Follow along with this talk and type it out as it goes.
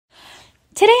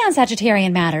Today on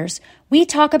Sagittarian Matters, we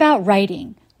talk about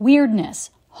writing,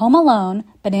 weirdness, Home Alone,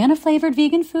 banana-flavored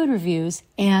vegan food reviews,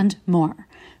 and more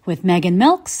with Megan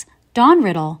Milks, Dawn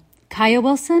Riddle, Kaya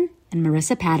Wilson, and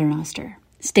Marissa Paternoster.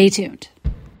 Stay tuned.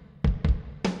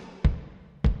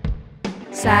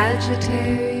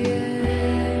 Sagittarian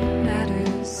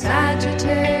Matters,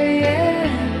 Sagittarian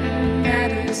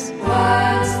Matters.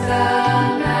 What's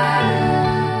the matter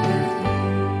with you?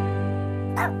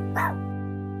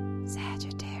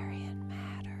 Sagittarian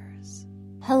Matters.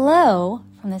 Hello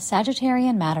from the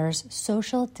Sagittarian Matters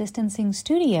Social Distancing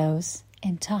Studios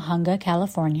in Tahunga,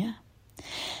 California.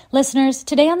 Listeners,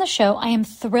 today on the show, I am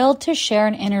thrilled to share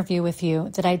an interview with you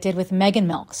that I did with Megan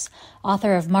Milks,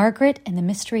 author of Margaret and the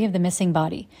Mystery of the Missing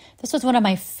Body. This was one of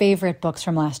my favorite books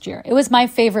from last year. It was my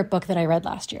favorite book that I read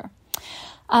last year.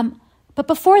 But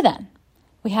before then,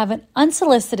 we have an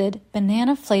unsolicited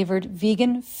banana-flavored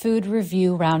vegan food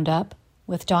review roundup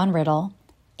with Dawn Riddle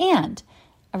and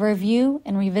a review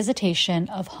and revisitation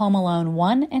of Home Alone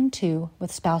 1 and 2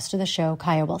 with spouse to the show,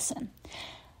 Kaya Wilson.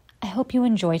 I hope you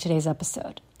enjoy today's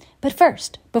episode. But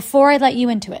first, before I let you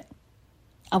into it,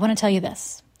 I want to tell you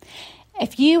this.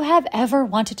 If you have ever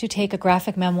wanted to take a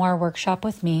graphic memoir workshop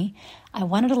with me, I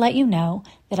wanted to let you know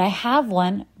that I have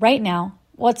one right now.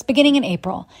 Well, it's beginning in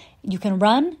April. You can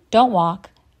run, don't walk,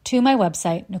 to my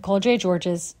website,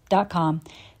 NicoleJGeorges.com,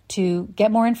 to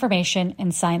get more information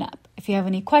and sign up. If you have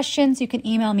any questions, you can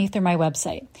email me through my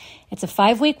website. It's a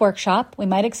 5-week workshop. We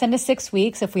might extend to 6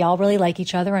 weeks if we all really like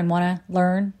each other and want to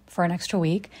learn for an extra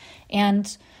week.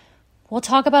 And we'll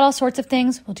talk about all sorts of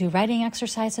things. We'll do writing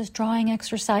exercises, drawing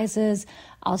exercises.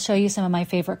 I'll show you some of my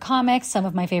favorite comics, some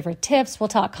of my favorite tips. We'll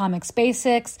talk comics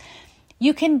basics.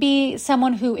 You can be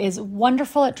someone who is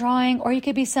wonderful at drawing, or you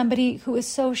could be somebody who is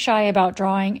so shy about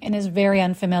drawing and is very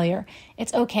unfamiliar.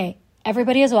 It's okay.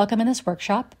 Everybody is welcome in this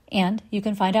workshop, and you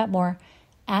can find out more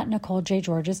at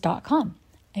NicoleJGeorges.com.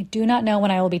 I do not know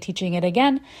when I will be teaching it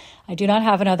again. I do not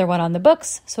have another one on the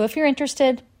books, so if you're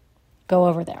interested, go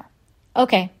over there.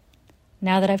 Okay,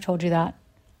 now that I've told you that,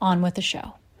 on with the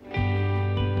show.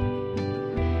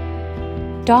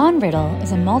 Dawn Riddle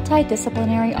is a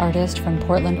multidisciplinary artist from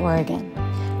Portland, Oregon.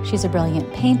 She's a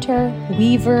brilliant painter,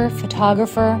 weaver,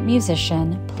 photographer,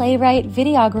 musician, playwright,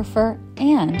 videographer,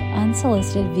 and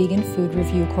unsolicited vegan food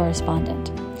review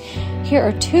correspondent. Here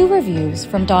are 2 reviews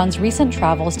from Dawn's recent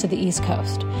travels to the East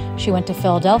Coast. She went to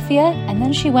Philadelphia, and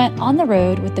then she went on the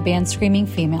road with the band Screaming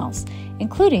Females,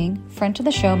 including friend to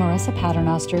the show Marissa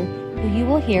Paternoster, who you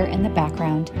will hear in the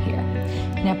background here.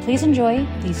 Now please enjoy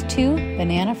these 2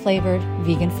 banana-flavored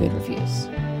vegan food reviews.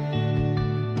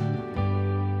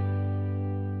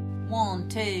 1,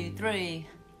 2, 3.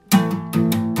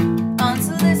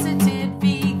 Unsolicited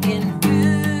vegan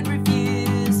food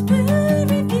reviews,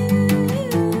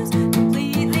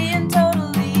 completely and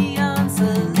totally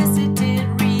unsolicited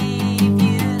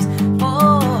reviews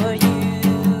for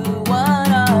you. What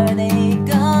are they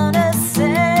gonna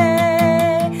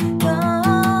say?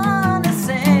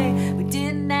 We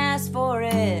didn't ask for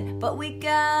it, but we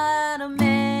got them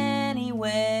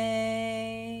anyway.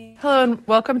 Hello and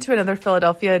welcome to another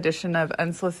Philadelphia edition of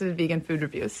Unsolicited Vegan Food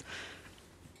Reviews.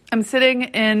 I'm sitting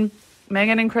in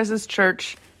Megan and Chris's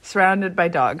church surrounded by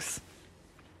dogs.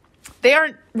 They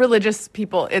aren't religious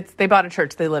people. They bought a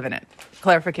church. They live in it.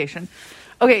 Clarification.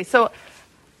 Okay, so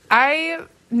I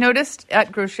noticed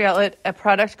at Grocery Outlet a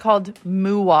product called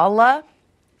Mooala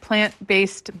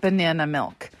plant-based banana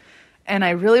milk. And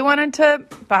I really wanted to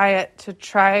buy it to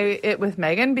try it with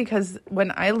Megan because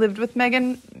when I lived with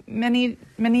Megan many,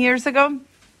 many years ago,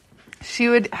 she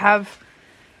would have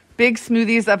big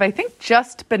smoothies of, I think,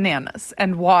 just bananas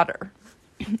and water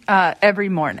every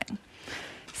morning.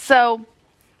 So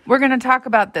we're going to talk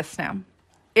about this now.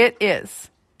 It is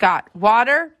got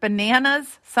water,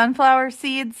 bananas, sunflower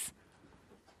seeds,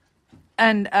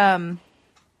 and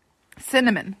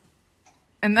cinnamon.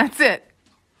 And that's it.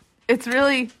 It's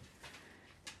really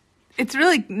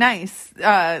nice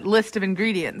list of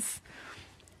ingredients.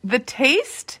 The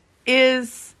taste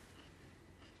is,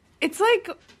 it's like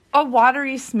a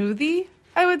watery smoothie,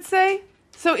 I would say.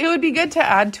 So it would be good to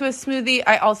add to a smoothie.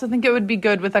 I also think it would be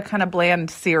good with a kind of bland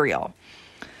cereal.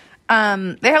 They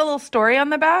have a little story on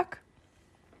the back.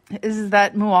 Is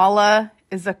that Mooala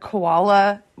is a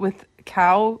koala with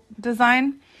cow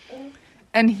design.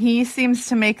 And he seems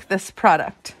to make this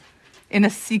product in a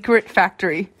secret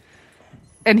factory.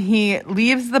 And he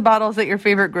leaves the bottles at your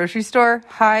favorite grocery store,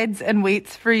 hides and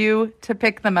waits for you to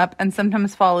pick them up, and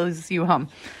sometimes follows you home.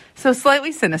 So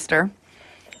slightly sinister.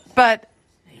 But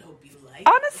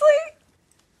honestly,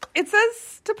 it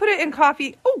says to put it in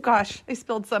coffee. Oh gosh, I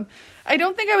spilled some. I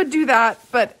don't think I would do that,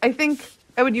 but I think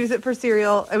I would use it for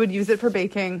cereal. I would use it for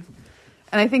baking.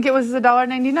 And I think it was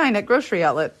 $1.99 at Grocery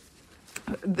Outlet,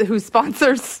 who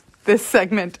sponsors this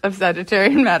segment of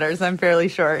Sagittarian Matters, I'm fairly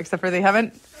sure, except for they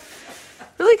haven't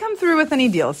really come through with any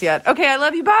deals yet. Okay, I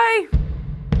love you. Bye.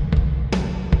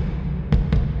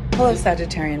 Hello,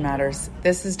 Sagittarian Matters.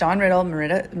 This is Dawn Riddle,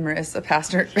 Marissa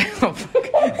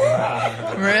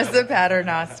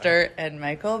Paternoster, and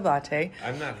Michael Abate.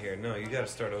 I'm not here. No, you got to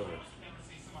start over.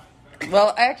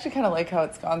 Well, I actually kind of like how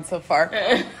it's gone so far.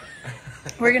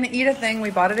 We're going to eat a thing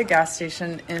we bought at a gas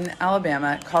station in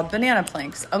Alabama called banana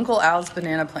planks, Uncle Al's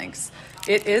banana planks.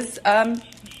 It is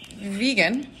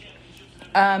vegan.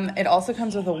 It also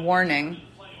comes with a warning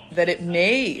that it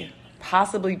may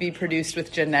possibly be produced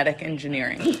with genetic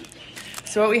engineering.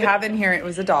 So what we have in here, it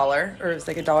was $1, or it was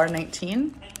like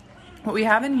 $1.19. What we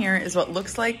have in here is what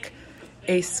looks like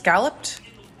a scalloped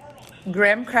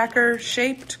graham cracker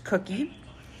shaped cookie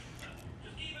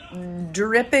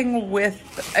dripping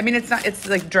with, I mean, it's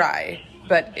like dry,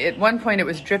 but at one point it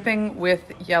was dripping with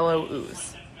yellow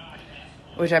ooze,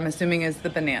 which I'm assuming is the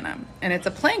banana. And it's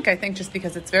a plank, I think, just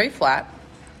because it's very flat.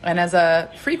 And as a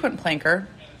frequent planker,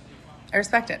 I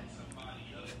respect it.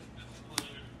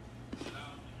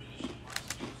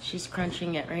 She's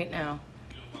crunching it right now.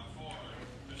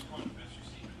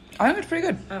 I think it's pretty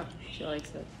good. Oh, she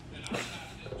likes it.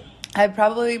 I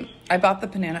bought the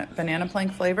banana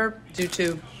plank flavor due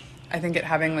to, I think, it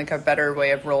having like a better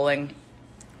way of rolling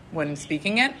when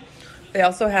speaking it. They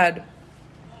also had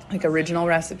like original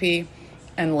recipe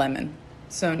and lemon.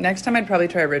 So next time I'd probably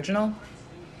try original.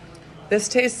 This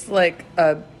tastes like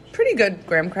a pretty good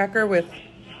graham cracker with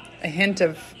a hint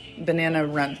of banana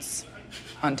runts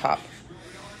on top.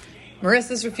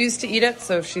 Marissa's refused to eat it,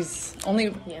 so she's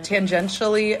only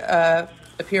tangentially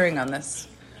appearing on this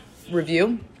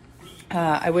review.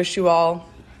 I wish you all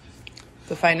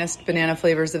the finest banana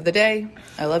flavors of the day.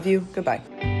 I love you. Goodbye.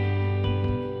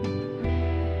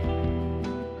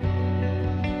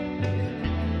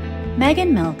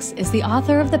 Megan Milks is the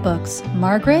author of the books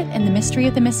Margaret and the Mystery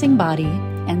of the Missing Body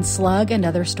and Slug and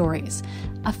Other Stories,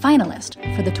 a finalist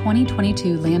for the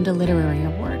 2022 Lambda Literary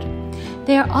Award.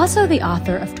 They are also the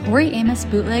author of Tori Amos'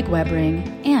 Bootleg Web Ring,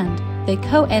 and they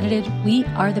co-edited We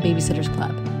Are the Babysitters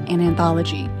Club, an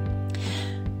anthology.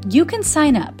 You can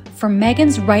sign up for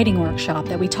Megan's writing workshop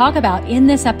that we talk about in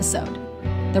this episode.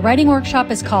 The writing workshop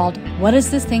is called What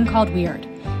Is This Thing Called Weird?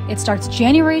 It starts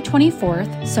January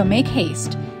 24th, so make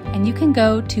haste, and you can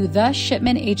go to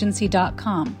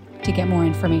theshipmanagency.com to get more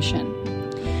information.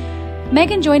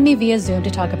 Megan joined me via Zoom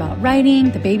to talk about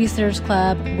writing, the Babysitters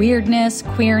Club, weirdness,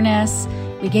 queerness.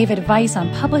 We gave advice on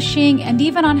publishing and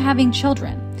even on having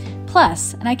children.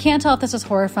 Plus, and I can't tell if this was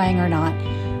horrifying or not,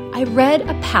 I read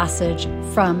a passage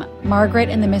from Margaret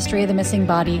and the Mystery of the Missing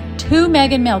Body to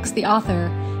Megan Milks, the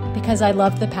author, because I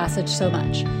loved the passage so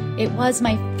much. It was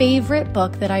my favorite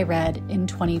book that I read in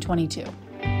 2022.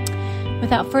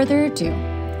 Without further ado,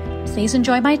 please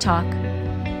enjoy my talk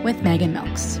with Megan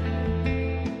Milks.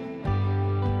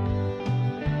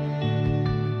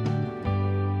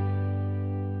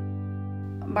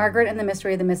 Margaret and the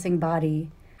Mystery of the Missing Body.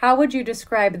 How would you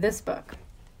describe this book?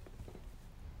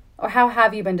 Or how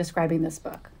have you been describing this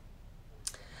book?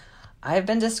 I've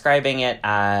been describing it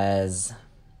as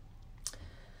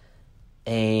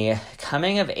a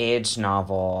coming-of-age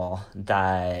novel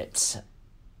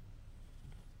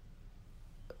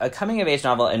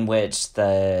in which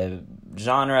the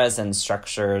genres and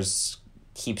structures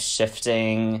keep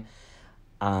shifting,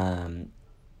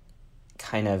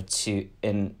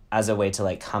 as a way to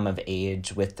like come of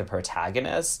age with the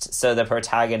protagonist. So the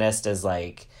protagonist is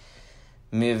like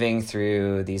moving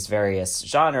through these various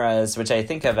genres, which I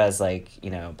think of as like,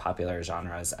 popular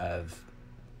genres of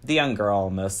the young girl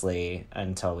mostly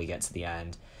until we get to the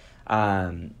end.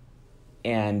 And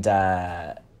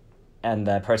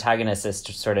the protagonist is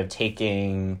sort of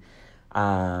taking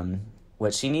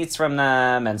what she needs from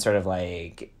them and sort of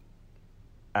like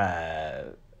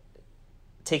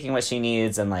taking what she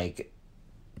needs and like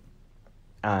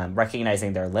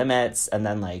recognizing their limits and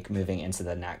then like moving into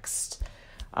the next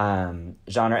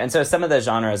genre. And so some of the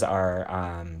genres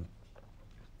are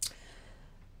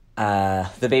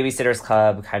the Babysitter's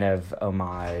Club kind of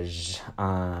homage,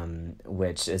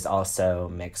 which is also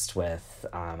mixed with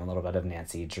a little bit of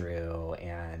Nancy Drew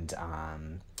and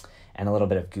a little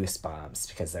bit of Goosebumps,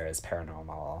 because there is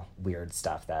paranormal weird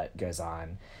stuff that goes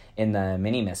on in the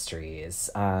mini mysteries.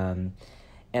 And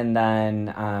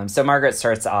then so Margaret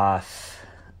starts off,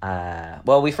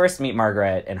 we first meet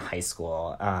Margaret in high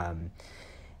school,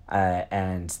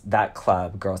 and that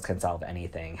club, Girls Can Solve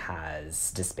Anything,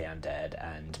 has disbanded,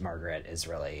 and Margaret is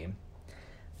really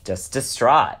just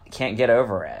distraught, can't get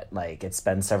over it. Like, it's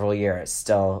been several years,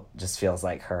 still just feels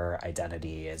like her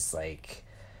identity is like,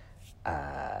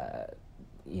 her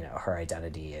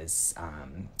identity is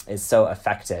so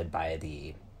affected by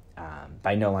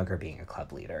by no longer being a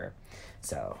club leader.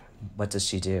 So what does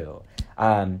she do?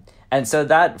 And so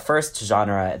that first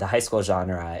genre, the high school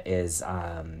genre, is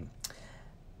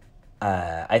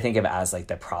I think of it as like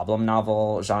the problem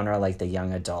novel genre, like the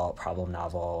young adult problem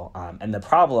novel. And the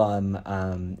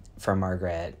problem for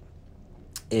Margaret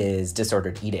is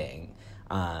disordered eating,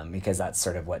 because that's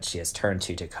sort of what she has turned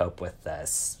to cope with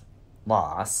this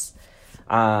loss.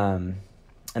 And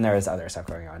there is other stuff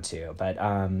going on too. But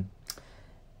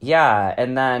yeah,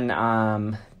 and then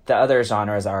the other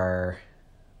genres are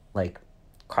like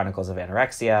Chronicles of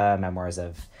Anorexia, Memoirs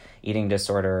of Eating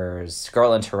Disorders,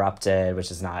 Girl Interrupted, which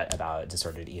is not about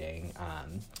disordered eating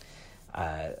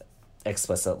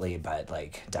explicitly, but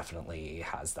like definitely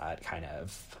has that kind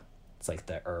of, it's like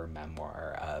the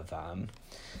memoir of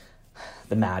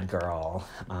the mad girl,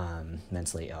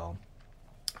 mentally ill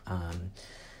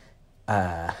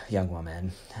young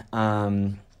woman.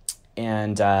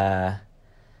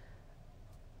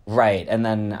 Right, and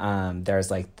then there's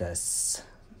like this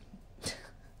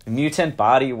mutant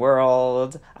body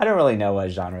world. I don't really know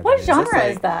what genre What that is. genre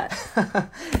is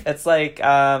that? It's like,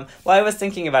 well, I was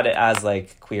thinking about it as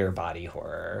like queer body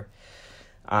horror.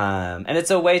 And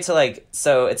it's a way to like,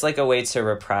 so it's like a way to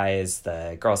reprise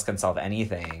the Girls Can Solve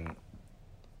Anything,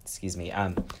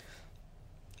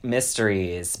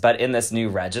 mysteries, but in this new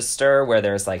register where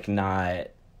there's like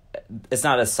it's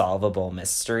not a solvable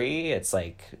mystery. It's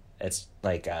like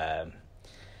a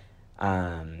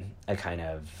kind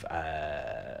of,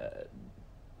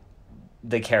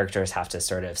 the characters have to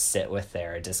sort of sit with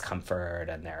their discomfort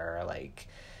and their like,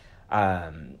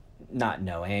 not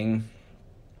knowing,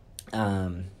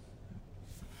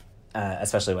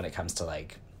 especially when it comes to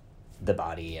like the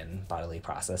body and bodily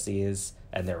processes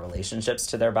and their relationships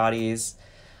to their bodies.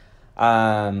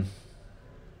 And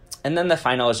then the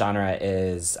final genre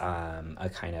is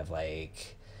a kind of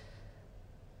like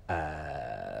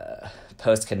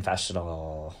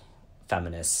post-confessional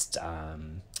feminist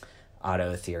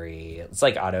auto theory. It's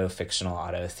like fictional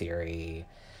auto theory.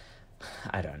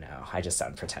 I don't know. I just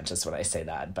sound pretentious when I say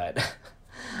that, but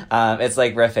it's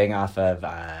like riffing off of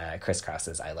Chris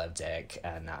Krauss's I Love Dick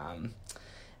and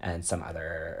some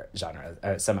other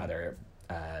genres, some other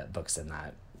books in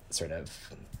that sort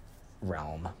of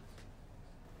realm.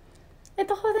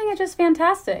 The whole thing is just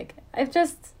fantastic. I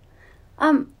want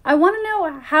to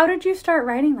know, how did you start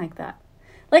writing like that?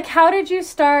 Like, how did you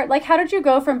start, like, how did you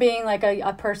go from being like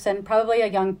a person, probably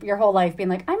your whole life, being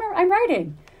like, I'm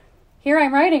writing. Here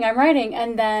I'm writing.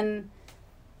 And then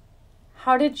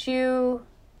how did you,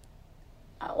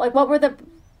 like, what were the,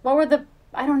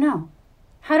 I don't know.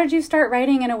 How did you start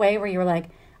writing in a way where you were like,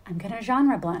 I'm going to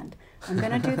genre blend. I'm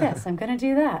going to do this. I'm going to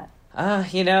do that.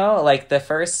 Like the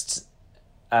first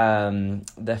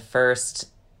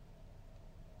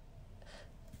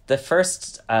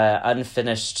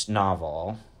unfinished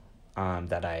novel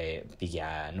that I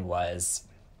began was,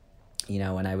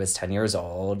 when I was 10 years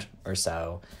old or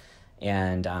so.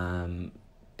 And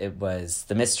it was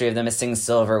The Mystery of the Missing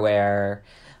Silverware.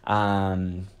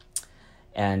 And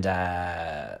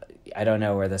I don't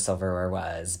know where the silverware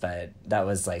was, but that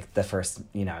was like the first,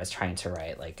 I was trying to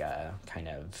write like a kind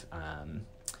of,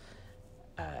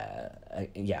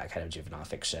 kind of juvenile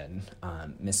fiction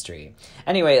mystery.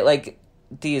 Anyway, like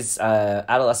these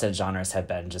adolescent genres have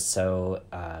been just so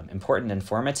important and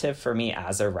formative for me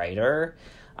as a writer.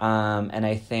 And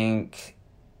I think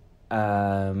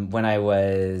when I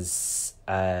was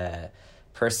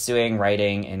pursuing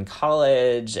writing in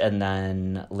college and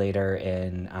then later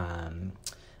in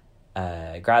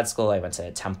grad school, I went to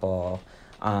Temple.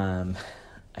 I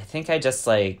think I just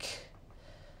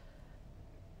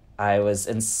I was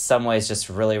in some ways just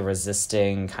really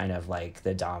resisting kind of like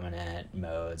the dominant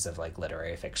modes of like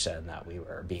literary fiction that we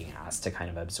were being asked to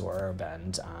kind of absorb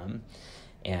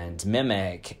and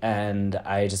mimic. And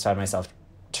I just found myself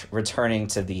returning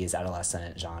to these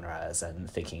adolescent genres and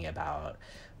thinking about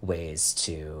ways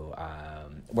to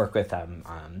work with them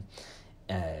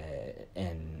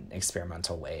in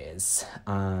experimental ways.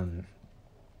 And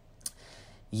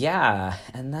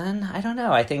then, I don't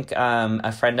know, I think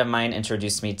a friend of mine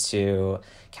introduced me to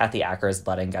Kathy Acker's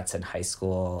Blood and Guts in high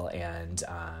school, and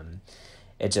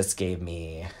it just gave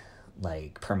me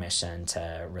like permission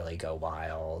to really go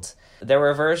wild. There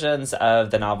were versions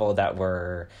of the novel that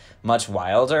were much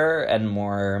wilder and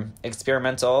more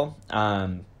experimental,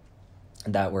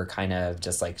 that were kind of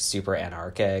just like super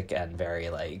anarchic and very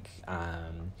like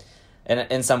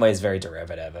in some ways very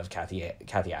derivative of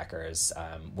Kathy Acker's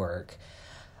work.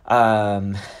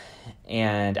 And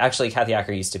actually, Kathy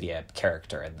Acker used to be a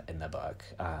character in the book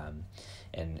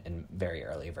in very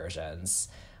early versions.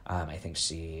 I think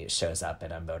she shows up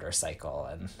in a motorcycle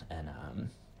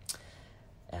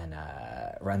and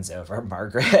runs over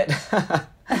Margaret.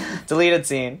 Deleted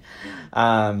scene.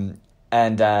 And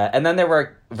then there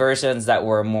were versions that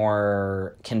were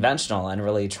more conventional and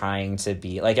really trying to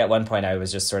be, like, at one point I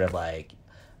was just sort of like,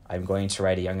 I'm going to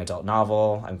write a young adult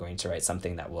novel. I'm going to write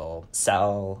something that will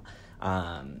sell.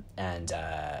 And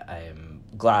I'm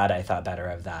glad I thought better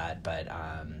of that.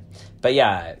 But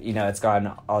yeah, it's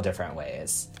gone all different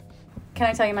ways. Can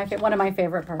I tell you one of my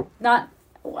favorite parts? Not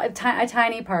a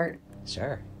tiny part.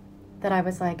 Sure. That I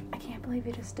was like, I can't believe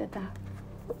you just did that.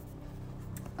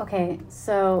 Okay,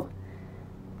 so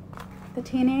the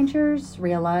teenagers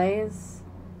realize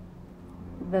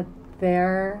that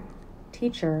their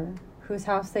teacher, whose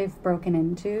house they've broken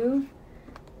into,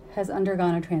 has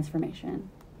undergone a transformation.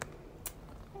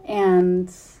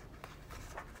 And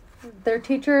their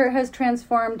teacher has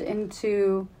transformed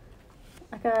into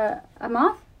like a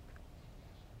moth?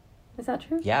 Is that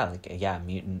true? Yeah,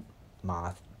 mutant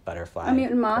moth, butterfly, a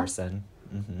mutant moth person.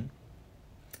 Mm-hmm.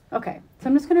 Okay, so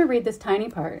I'm just going to read this tiny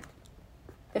part,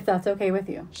 if that's okay with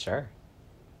you. Sure.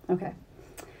 Okay.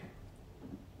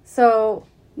 So,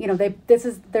 this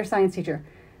is their science teacher.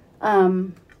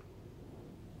 Sorry,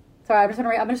 I'm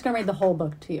just going to read the whole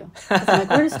book to you. I'm like,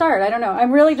 where to start? I don't know.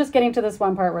 I'm really just getting to this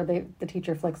one part where the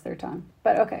teacher flicks their tongue.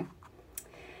 But okay.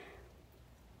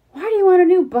 Why do you want a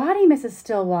new body, Mrs.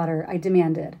 Stillwater? I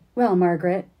demanded. Well,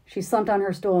 Margaret. She slumped on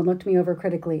her stool and looked me over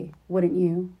critically. Wouldn't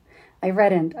you? I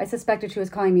reddened. I suspected she was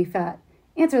calling me fat.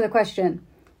 Answer the question.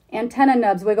 Antenna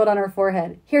nubs wiggled on her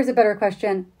forehead. Here's a better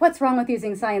question. What's wrong with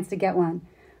using science to get one?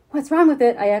 What's wrong with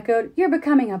it? I echoed. You're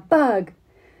becoming a bug.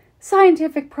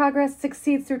 Scientific progress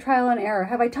succeeds through trial and error.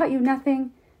 Have I taught you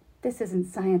nothing? This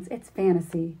isn't science. It's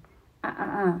fantasy.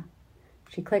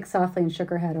 She clicked softly and shook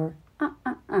her head. Or,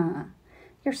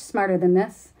 You're smarter than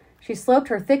this. She sloped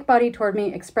her thick body toward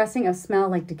me, expressing a smell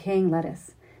like decaying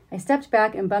lettuce. I stepped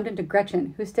back and bumped into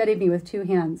Gretchen, who steadied me with 2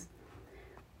 hands.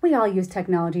 We all use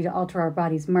technology to alter our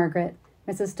bodies, Margaret.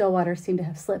 Mrs. Stillwater seemed to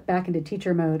have slipped back into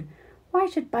teacher mode. Why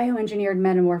should bioengineered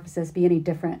metamorphosis be any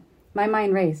different? My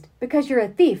mind raced. Because you're a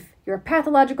thief, you're a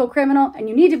pathological criminal, and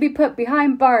you need to be put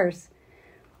behind bars.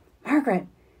 Margaret,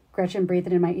 Gretchen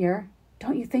breathed in my ear.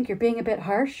 Don't you think you're being a bit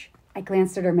harsh? I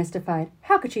glanced at her, mystified.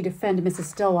 How could she defend Mrs.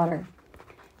 Stillwater?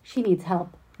 She needs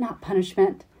help, not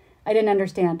punishment. I didn't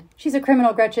understand. She's a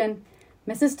criminal, Gretchen.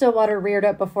 Mrs. Stillwater reared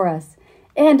up before us.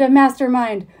 And a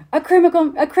mastermind. A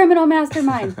criminal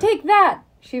mastermind. Take that!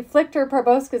 She flicked her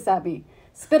proboscis at me.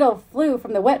 Spittle flew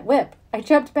from the wet whip. I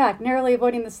jumped back, narrowly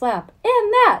avoiding the slap.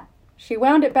 And that! She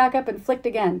wound it back up and flicked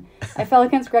again. I fell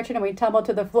against Gretchen and we tumbled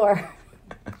to the floor.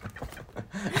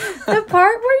 The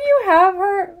part where you have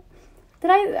her...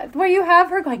 Where you have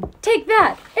her going, take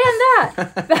that! And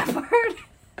that! That part...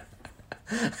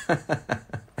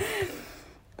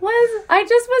 I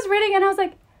just was reading and I was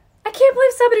like, I can't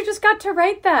believe somebody just got to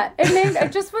write that.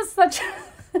 It just was such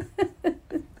and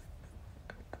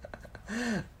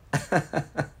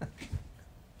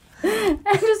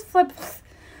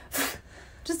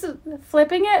just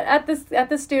flipping it at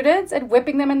the students and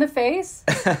whipping them in the face.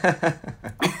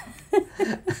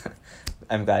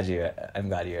 I'm glad you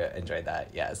enjoyed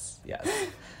that. Yes.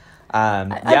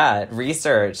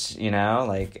 Research,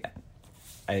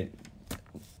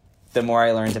 the more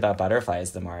I learned about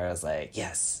butterflies, the more I was like,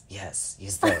 yes,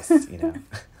 use this,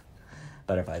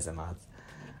 butterflies and moths.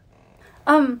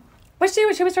 Was she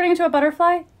was turning into a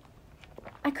butterfly?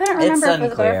 I couldn't remember if it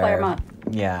was a butterfly or moth.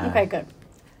 Yeah. Okay, good.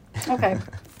 Okay.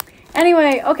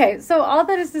 Anyway, so all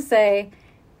that is to say,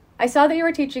 I saw that you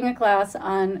were teaching a class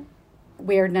on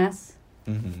weirdness,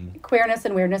 queerness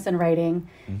and weirdness in writing.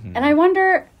 Mm-hmm. And I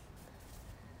wonder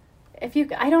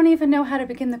I don't even know how to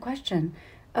begin the question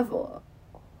of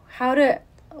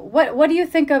what do you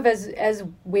think of as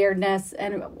weirdness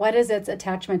and what is its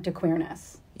attachment to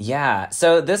queerness? Yeah.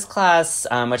 So this class,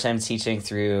 which I'm teaching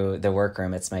through the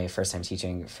workroom, it's my first time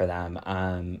teaching for them.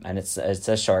 And it's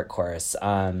a short course.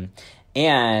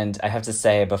 And I have to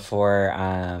say before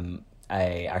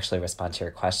I actually respond to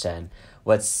your question,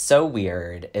 what's so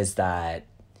weird is that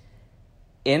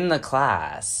in the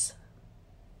class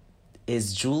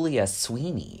is Julia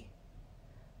Sweeney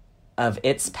of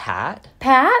It's Pat.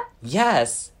 Pat?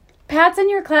 Yes. Pat's in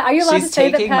your class. Are you allowed to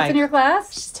say that Pat's in your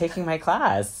class? She's taking my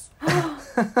class.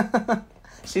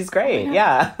 She's great.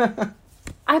 Yeah.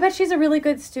 I bet she's a really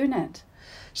good student.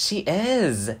 She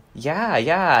is.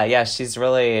 Yeah. She's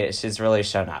really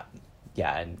shown up.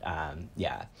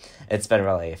 it's been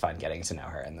really fun getting to know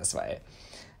her in this way.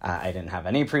 I didn't have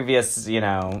any previous,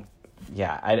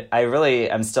 I really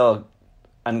am still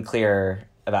unclear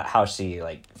about how she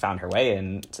like found her way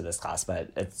into this class, but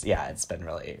it's been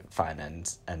really fun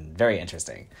and very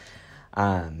interesting.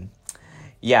 But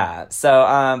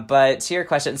to your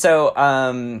question,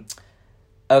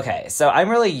 okay, so I'm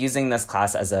really using this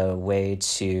class as a way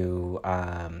to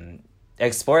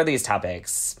explore these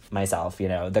topics myself.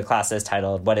 The class is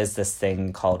titled, "What is this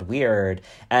thing called weird?"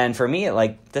 And for me,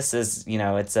 like, this is,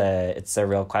 it's a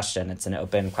real question. It's an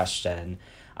open question.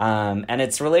 And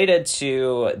it's related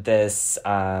to this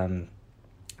ongoing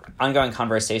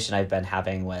conversation I've been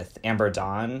having with Amber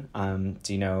Dawn.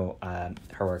 Do you know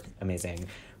her work? Amazing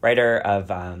writer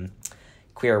of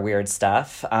queer weird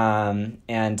stuff.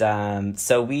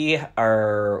 So we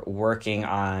are working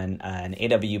on an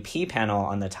AWP panel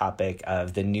on the topic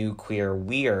of the new queer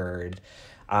weird.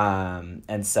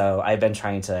 And so I've been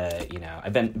trying to,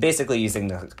 I've been basically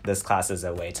using this class as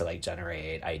a way to like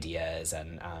generate ideas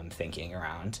and thinking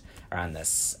around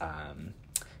this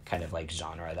kind of like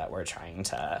genre that we're trying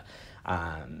to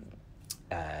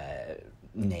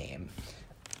name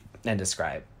and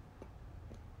describe.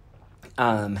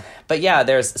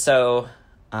 There's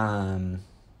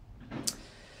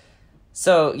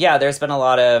been a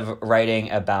lot of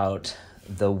writing about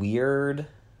the weird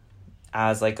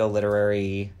as like a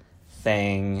literary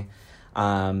thing.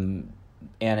 Anne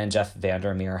and Jeff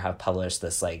Vandermeer have published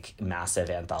this like massive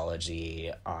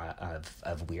anthology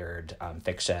of weird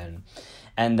fiction.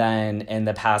 And then in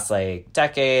the past like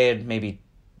decade, maybe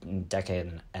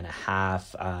decade and a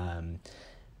half,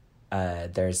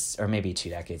 or maybe 2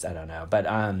 decades, I don't know. But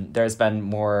there's been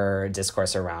more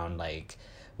discourse around like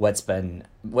what's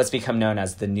become known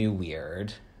as the new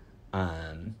weird.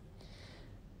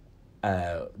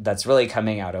 That's really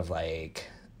coming out of like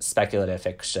speculative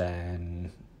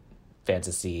fiction,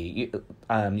 fantasy,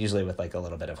 usually with like a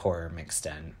little bit of horror mixed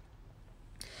in.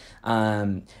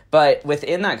 But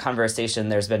within that conversation,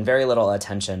 there's been very little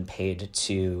attention paid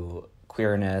to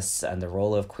queerness and the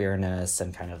role of queerness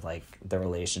and kind of like the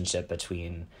relationship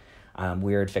between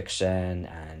weird fiction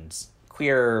and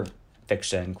queer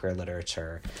fiction, queer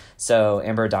literature. So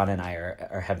Amber, Dawn, and I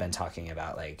have been talking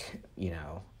about like,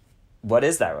 what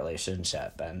is that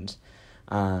relationship? I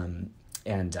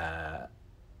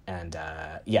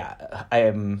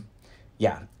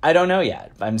don't know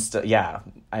yet. I'm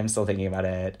still thinking about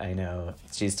it. I know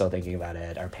she's still thinking about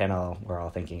it. Our panel, we're all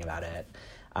thinking about it.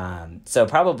 So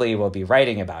probably we'll be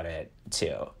writing about it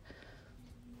too.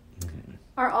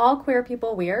 Are all queer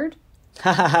people weird?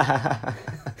 I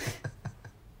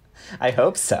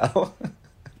hope so.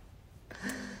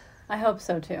 I hope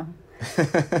so too.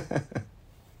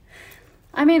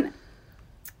 I mean,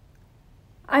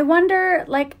 I wonder,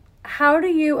 like, how do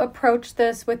you approach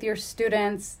this with your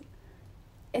students?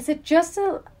 Is it just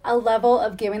a level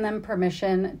of giving them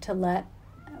permission to let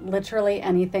literally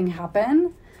anything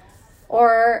happen?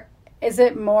 Or is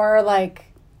it more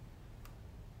like,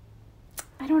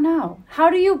 I don't know. How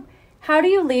do you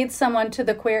lead someone to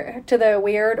the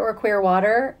weird or queer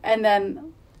water, and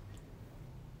then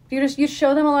you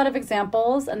show them a lot of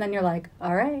examples, and then you're like,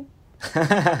 all right,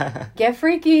 get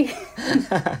freaky.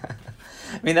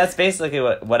 I mean, that's basically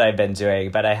what I've been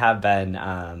doing, but I have been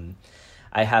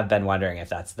wondering if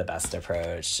that's the best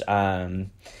approach. I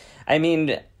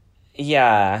mean,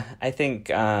 yeah, I think,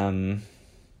 I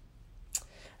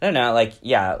don't know, like,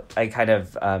 yeah, I kind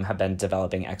of have been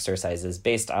developing exercises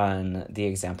based on the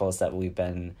examples that we've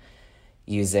been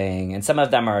using. And some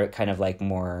of them are kind of like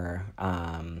more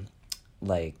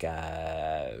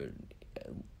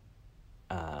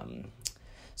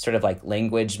sort of like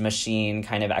language machine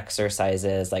kind of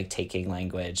exercises, like taking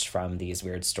language from these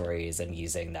weird stories and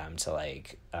using them to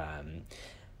like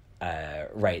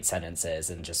write sentences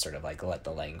and just sort of like let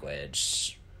the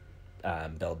language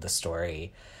build the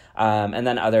story. And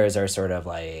then others are sort of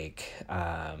like,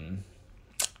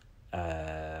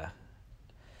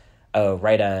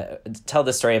 tell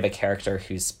the story of a character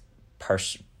who's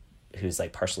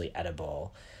like partially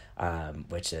edible,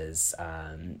 which is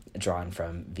drawn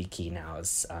from Vicky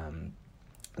Now's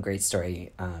great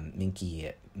story,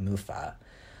 Minky Mufa.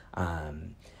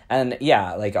 And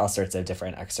yeah, like all sorts of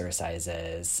different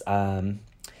exercises.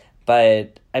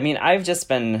 But I mean,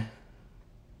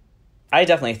 I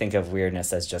definitely think of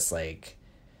weirdness as just like,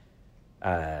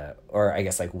 or I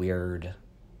guess like weird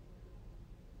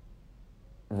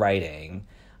writing,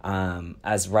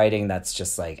 as writing that's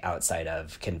just like outside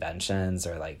of conventions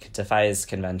or like defies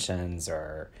conventions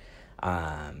or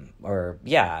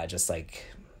yeah, just like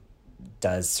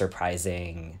does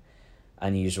surprising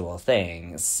unusual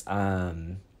things,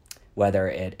 whether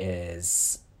it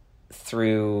is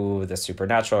through the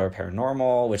supernatural or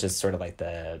paranormal, which is sort of like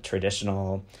the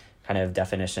traditional kind of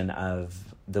definition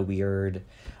of the weird,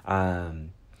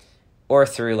 or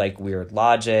through like weird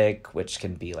logic, which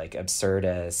can be like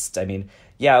absurdist. I mean,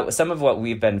 yeah, some of what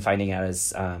we've been finding out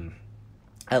is,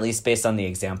 at least based on the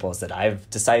examples that I've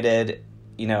decided,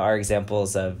 are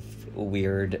examples of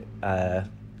weird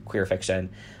queer fiction,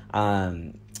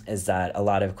 is that a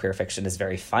lot of queer fiction is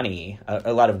very funny.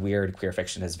 A lot of weird queer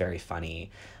fiction is very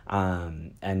funny,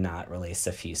 and not really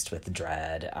suffused with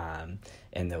dread,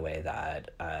 in the way that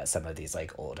some of these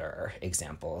like older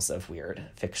examples of weird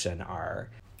fiction are.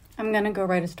 I'm going to go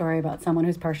write a story about someone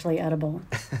who's partially edible.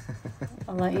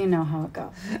 I'll let you know how it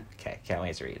goes. Okay, can't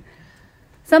wait to read.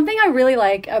 Something I really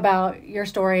like about your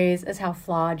stories is how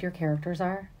flawed your characters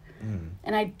are.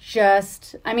 And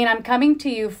I'm coming to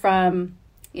you from,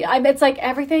 it's like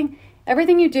everything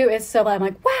you do is so, I'm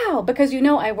like, wow, because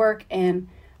I work in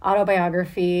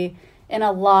autobiography and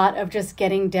a lot of just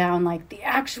getting down like the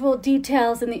actual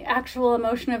details and the actual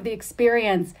emotion of the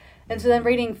experience. And so then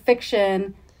reading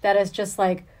fiction that is just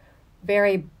like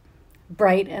very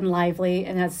bright and lively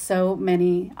and has so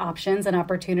many options and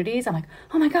opportunities, I'm like,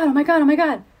 oh my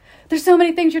God. There's so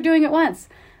many things you're doing at once.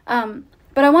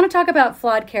 But I want to talk about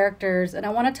flawed characters, and I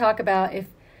want to talk about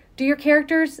do your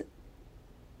characters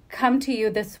come to you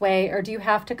this way, or do you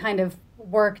have to kind of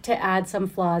work to add some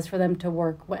flaws for them to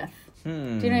work with? Do you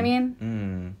know what I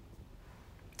mean?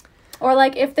 Or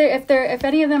like if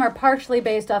any of them are partially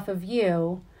based off of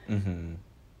you,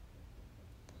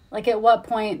 like at what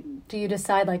point do you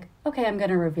decide like, okay, I'm going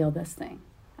to reveal this thing.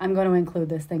 I'm going to include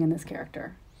this thing in this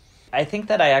character. I think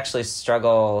that I actually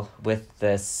struggle with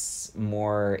this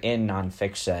more in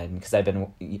nonfiction because I've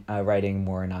been writing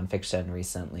more nonfiction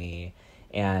recently,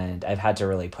 and I've had to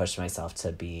really push myself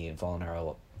to be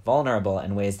vulnerable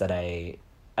in ways that I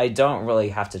don't really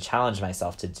have to challenge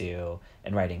myself to do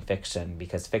in writing fiction,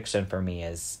 because fiction for me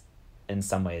is in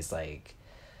some ways like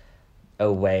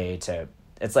a way to,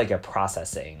 it's like a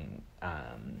processing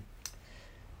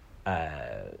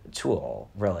tool,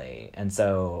 really. And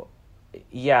so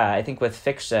yeah, I think with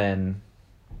fiction,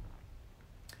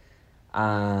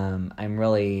 I'm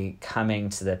really coming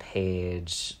to the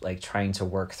page, like trying to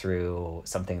work through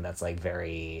something that's like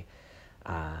very,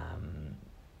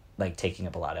 like taking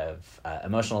up a lot of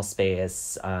emotional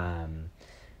space.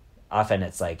 Often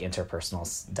it's like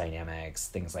interpersonal dynamics,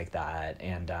 things like that,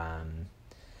 and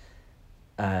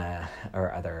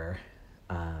or other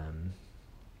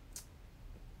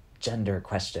gender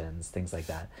questions, things like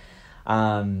that.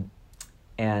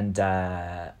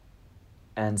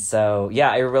 And so, yeah,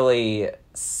 I really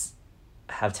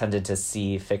have tended to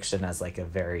see fiction as like a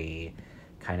very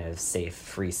kind of safe,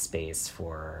 free space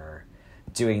for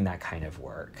doing that kind of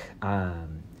work.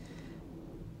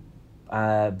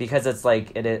 Because it's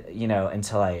like,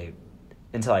 until I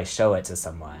show it to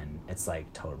someone, it's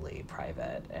like totally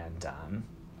private.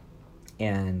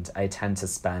 And I tend to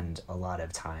spend a lot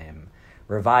of time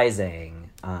revising.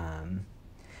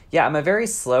 Yeah, I'm a very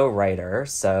slow writer,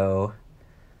 so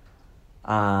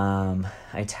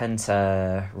I tend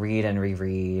to read and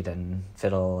reread and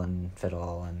fiddle,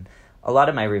 and a lot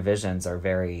of my revisions are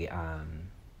very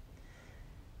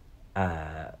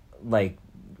a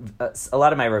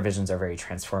lot of my revisions are very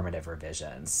transformative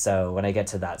revisions. So when I get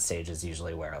to that stage is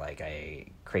usually where like I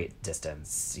create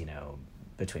distance,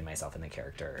 between myself and the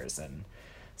characters, and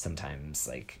sometimes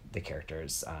like the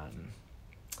characters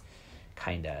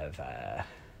kind of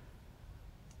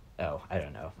I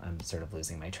don't know. I'm sort of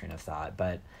losing my train of thought,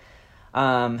 but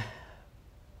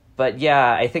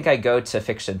yeah, I think I go to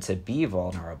fiction to be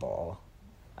vulnerable,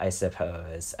 I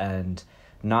suppose, and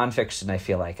nonfiction, I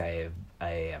feel like I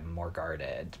am more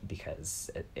guarded because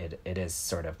it is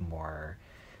sort of more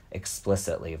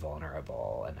explicitly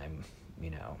vulnerable, and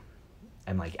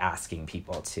I'm like asking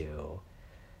people to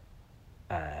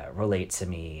relate to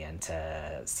me and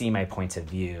to see my point of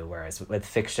view, whereas with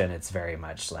fiction, it's very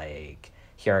much like,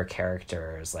 here are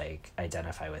characters, like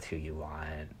identify with who you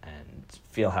want and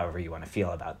feel however you want to feel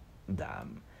about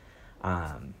them.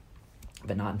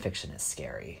 But nonfiction is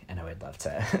scary, and I would love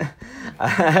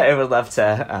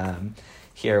to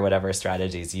hear whatever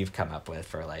strategies you've come up with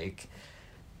for like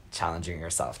challenging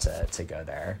yourself to go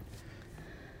there.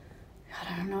 God,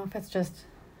 I don't know if it's just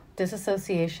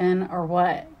disassociation or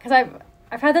what, because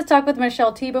I've had this talk with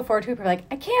Michelle T before too. People are like,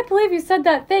 I can't believe you said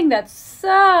that thing that's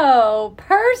so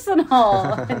personal.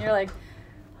 And you're like,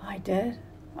 oh, I did?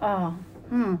 Oh,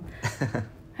 I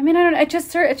mean, I don't know.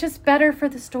 It's just better for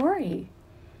the story.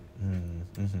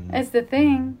 is the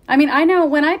thing. I mean, I know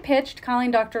when I pitched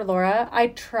Calling Dr. Laura, I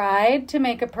tried to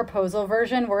make a proposal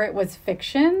version where it was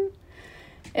fiction.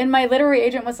 And my literary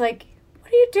agent was like,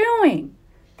 what are you doing?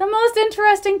 The most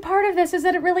interesting part of this is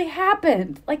that it really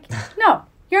happened. Like, no,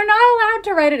 you're not allowed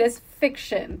to write it as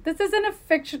fiction. This isn't a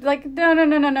fiction. Like, no.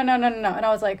 And I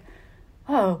was like,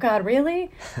 oh, God,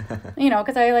 really?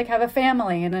 Because I like have a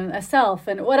family and a self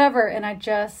and whatever. And I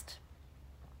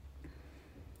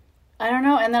don't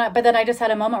know. And then I just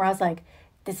had a moment where I was like,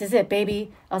 this is it,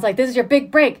 baby. I was like, this is your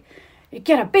big break. You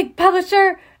get a big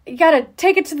publisher. You got to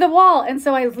take it to the wall. And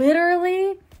so I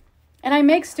literally, and I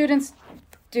make students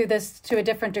do this to a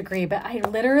different degree, but I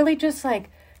literally just like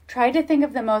tried to think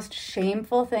of the most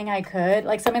shameful thing I could,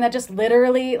 like something that just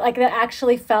literally, like that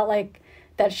actually felt like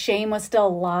that shame was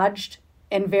still lodged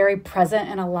and very present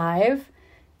and alive.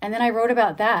 And then I wrote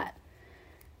about that.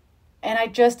 And I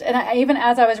even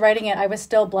as I was writing it, I was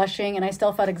still blushing and I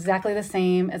still felt exactly the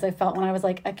same as I felt when I was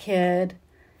like a kid.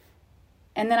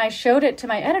 And then I showed it to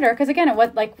my editor, because again, it was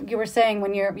like you were saying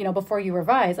when you're, before you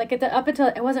revise, like up until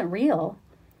it wasn't real.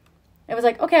 It was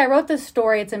like, okay, I wrote this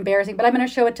story, it's embarrassing, but I'm going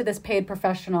to show it to this paid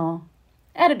professional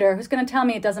editor who's going to tell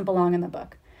me it doesn't belong in the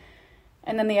book.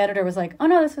 And then the editor was like, oh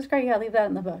no, this is great, yeah, leave that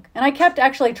in the book. And I kept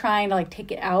actually trying to like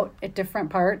take it out at different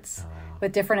parts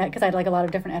with different, because I had like a lot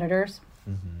of different editors.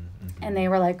 And they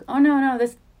were like, oh no,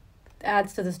 this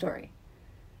adds to the story.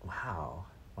 Wow.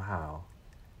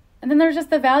 And then there's just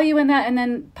the value in that, and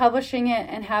then publishing it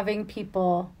and having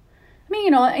people, I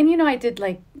mean, I did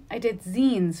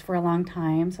zines for a long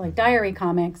time, so like diary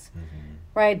comics,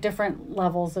 where I had different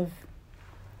levels of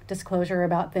disclosure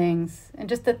about things, and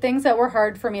just the things that were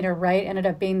hard for me to write ended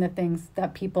up being the things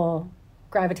that people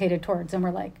gravitated towards and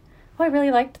were like, oh, I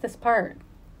really liked this part.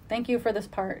 Thank you for this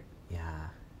part. Yeah.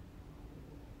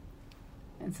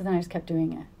 And so then I just kept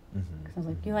doing it. Because I was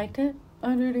like, you liked it?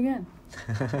 I'll do it again.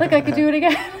 Look, I could do it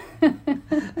again.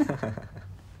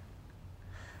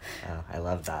 Oh, I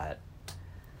love that.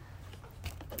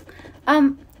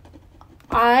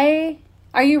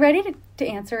 Are you ready to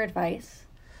answer advice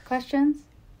questions?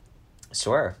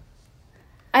 Sure.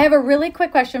 I have a really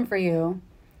quick question for you,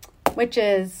 which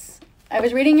is, I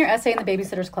was reading your essay in the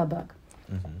Babysitters Club book.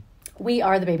 We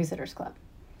are the Babysitters Club.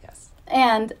 Yes.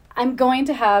 And I'm going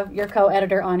to have your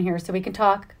co-editor on here so we can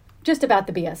talk just about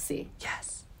the BSC.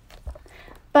 Yes.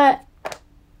 But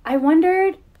I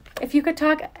wondered if you could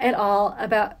talk at all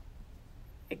about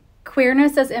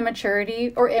queerness as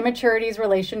immaturity, or immaturity's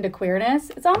relation to queerness.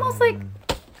 It's almost like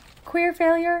queer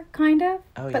failure, kind of,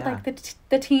 but like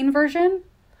the teen version.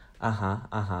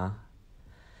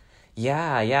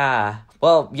 Yeah.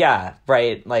 Well, yeah,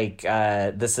 right. Like,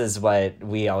 this is what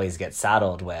we always get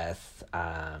saddled with,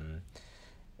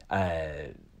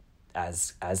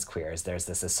 as queers. There's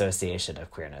this association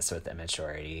of queerness with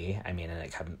immaturity. I mean,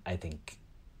 and I think,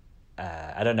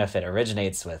 I don't know if it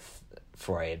originates with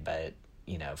Freud, but,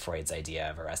 Freud's idea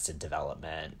of arrested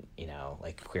development,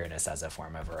 like queerness as a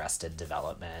form of arrested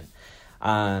development.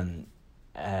 I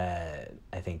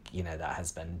think, that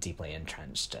has been deeply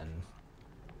entrenched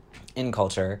in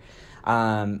culture.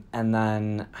 And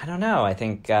then, I don't know, I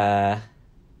think, I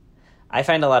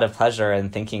find a lot of pleasure in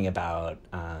thinking about,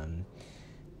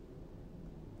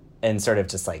 and sort of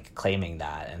just like claiming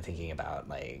that and thinking about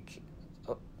like,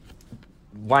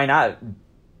 why not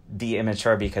be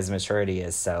immature, because maturity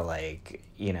is so like,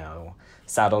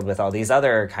 saddled with all these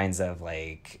other kinds of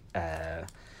like,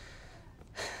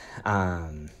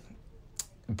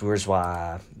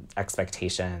 bourgeois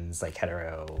expectations, like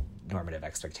heteronormative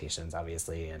expectations,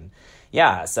 obviously. And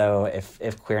yeah, so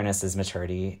if queerness is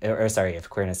maturity, if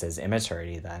queerness is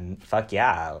immaturity, then fuck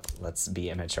yeah, let's be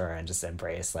immature and just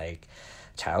embrace like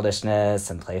childishness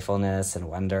and playfulness and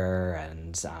wonder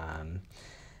and,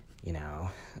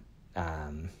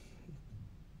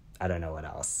 I don't know what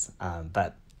else.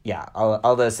 But yeah,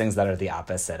 all those things that are the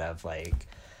opposite of like,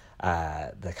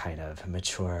 the kind of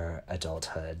mature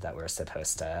adulthood that we're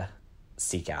supposed to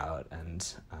seek out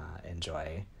and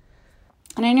enjoy.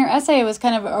 And in your essay, it was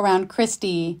kind of around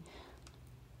Christy,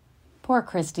 poor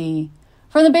Christy,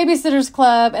 from the Babysitters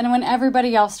Club. And when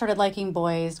everybody else started liking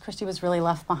boys, Christy was really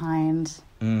left behind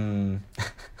and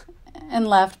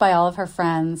left by all of her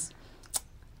friends.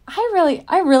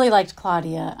 I really liked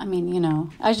Claudia. I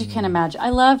mean, as you can imagine, I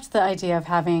loved the idea of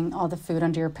having all the food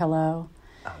under your pillow.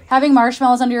 Oh, yeah. Having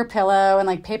marshmallows under your pillow and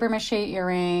like paper mache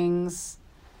earrings,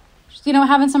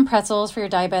 having some pretzels for your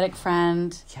diabetic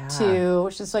friend too,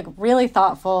 which is like really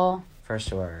thoughtful. For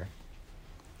sure.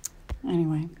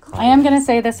 Anyway, I am going to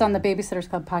say this on the Babysitters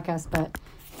Club podcast, but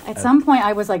at some point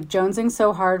I was like jonesing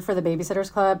so hard for the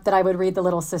Babysitters Club that I would read the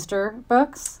Little Sister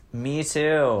books. Me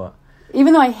too.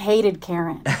 Even though I hated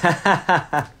Karen.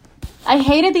 I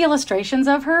hated the illustrations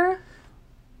of her,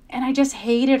 and I just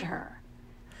hated her.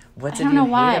 What I did don't you know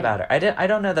hate why. about her? I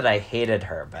don't know that I hated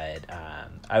her, but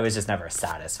I was just never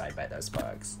satisfied by those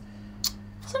books.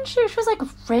 Wasn't she? She was like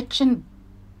rich and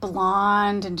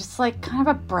blonde and just like kind of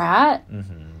a brat.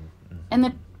 And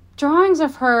the drawings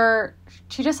of her,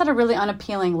 she just had a really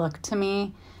unappealing look to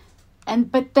me.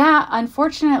 But that,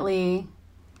 unfortunately,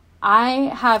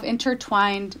 I have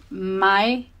intertwined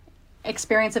my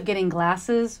experience of getting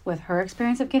glasses with her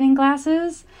experience of getting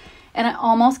glasses, and I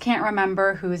almost can't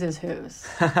remember whose is whose.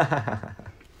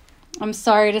 I'm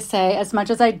sorry to say, as much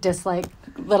as I dislike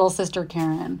little sister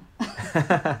Karen.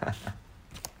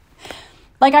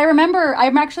 Like, I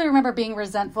actually remember being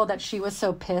resentful that she was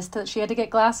so pissed that she had to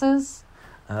get glasses.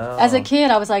 Oh. As a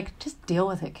kid, I was like, just deal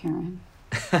with it, Karen.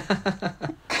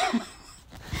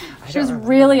 She was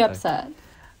really upset.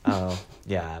 Oh,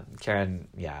 yeah. Karen,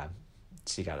 yeah.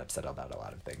 She got upset about a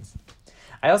lot of things.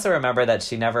 I also remember that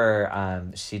she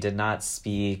did not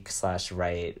speak /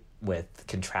 write with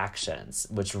contractions,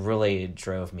 which really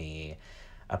drove me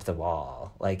up the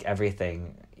wall. Like,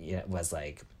 everything was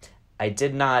like, I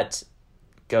did not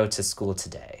go to school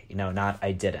today. Not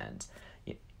I didn't.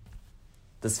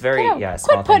 This very, Yeah,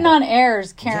 small quit putting thing, on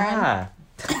airs, Karen. Yeah.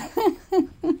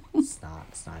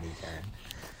 Snotty Karen.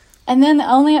 And then the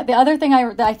other thing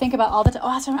that I think about all the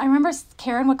time, so I remember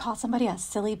Karen would call somebody a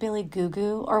silly Billy Goo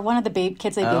Goo, or one of the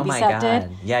kids they Oh my babysat God.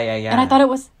 did. Yeah. And I thought it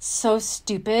was so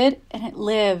stupid, and it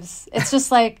lives. It's just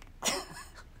like,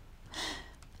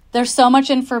 there's so much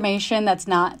information that's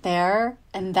not there,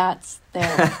 and that's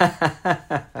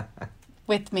there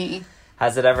with me.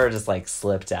 Has it ever just like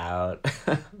slipped out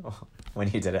when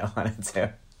you didn't want it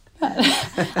to?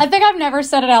 I think I've never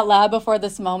said it out loud before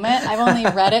this moment. I've only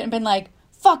read it and been like,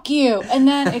 fuck you. And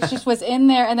then it just was in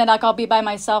there. And then like I'll be by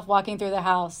myself walking through the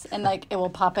house and like it will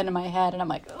pop into my head. And I'm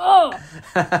like, oh.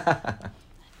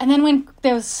 And then when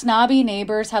those snobby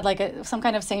neighbors had like some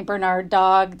kind of St. Bernard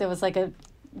dog, there was like a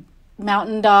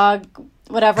mountain dog,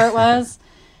 whatever it was.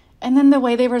 And then the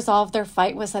way they resolved their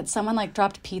fight was that someone like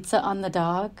dropped pizza on the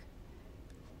dog.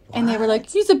 What? And they were like,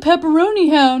 he's a pepperoni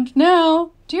hound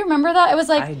now. Do you remember that? It was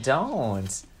like, I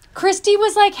don't. Christy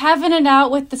was like having it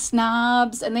out with the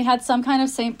snobs, and they had some kind of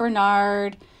St.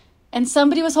 Bernard, and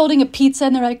somebody was holding a pizza,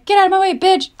 and they're like, get out of my way,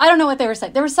 bitch. I don't know what they were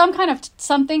saying. There was some kind of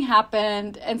something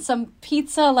happened, and some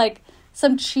pizza, like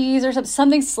some cheese or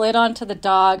something slid onto the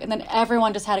dog, and then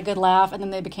everyone just had a good laugh, and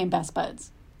then they became best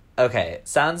buds. Okay,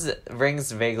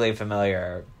 rings vaguely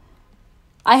familiar.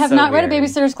 I have So not read a weird.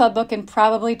 Babysitter's Club book in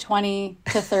probably 20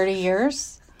 to 30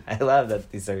 years. I love that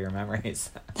these are your memories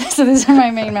So these are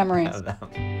my main memories. of them.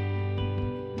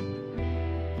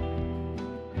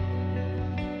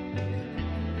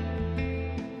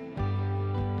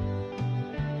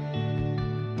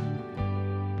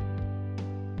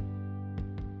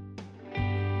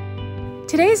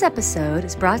 Today's episode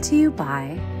is brought to you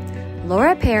by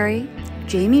Laura Perry,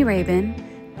 Jamie Rabin,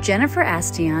 Jennifer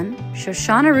Astion,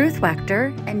 Shoshana Ruth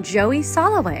Wechter, and Joey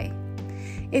Soloway.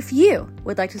 If you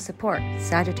would like to support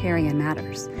Sagittarian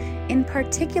Matters, in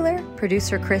particular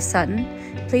producer Chris Sutton,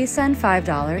 please send $5,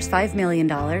 $5 million,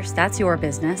 that's your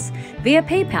business, via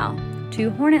PayPal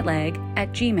to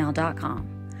hornetleg@gmail.com.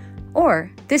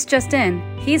 Or, this just in,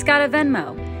 he's got a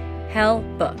Venmo, Hell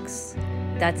Books.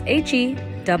 That's HE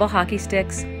double hockey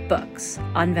sticks books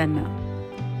on Venmo.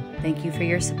 Thank you for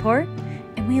your support,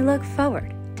 and we look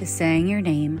forward to saying your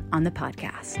name on the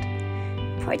podcast.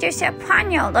 Producer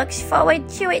Ponyo looks forward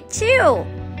to it too.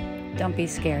 Don't be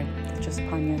scared. It's just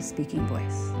Ponyo's speaking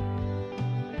voice.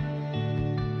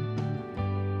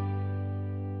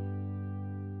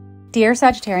 Dear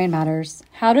Sagittarian Matters,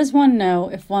 how does one know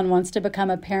if one wants to become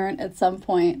a parent at some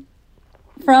point?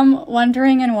 From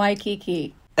Wondering in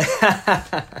Waikiki.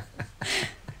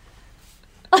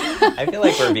 I feel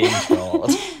like we're being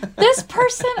trolled. This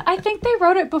person, I think they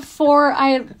wrote it before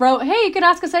I wrote, hey, you could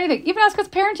ask us anything. Even ask us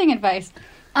parenting advice.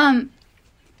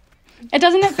 It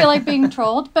doesn't feel like being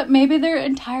trolled, but maybe they're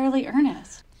entirely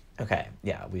earnest. Okay,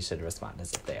 yeah, we should respond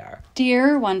as if they are.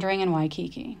 Dear Wondering in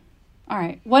Waikiki. All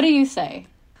right, what do you say?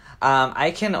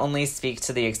 I can only speak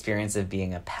to the experience of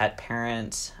being a pet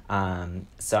parent,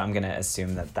 so I'm going to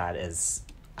assume that is,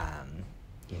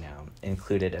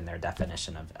 included in their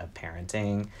definition of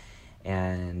parenting.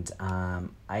 And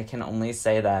I can only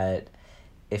say that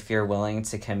if you're willing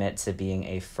to commit to being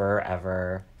a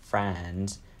forever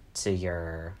friend to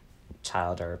your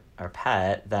child or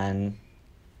pet, then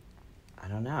I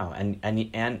don't know.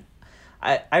 And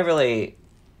I really,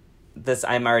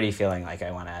 I'm already feeling like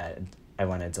I want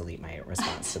to delete my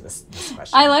response to this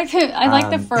question. I like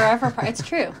the forever part. It's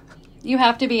true. You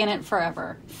have to be in it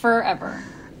forever. Forever.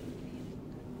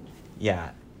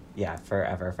 Yeah. Yeah,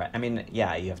 forever. I mean,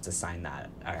 yeah, you have to sign that.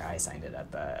 Or I signed it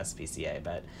at the SPCA,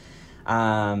 but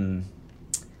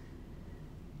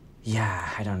yeah,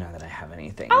 I don't know that I have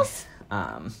anything.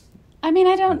 I mean,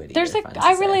 I don't. witty There's or a. fun to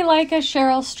I really say. like a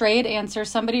Cheryl Strayed answer.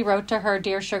 Somebody wrote to her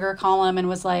Dear Sugar column and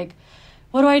was like,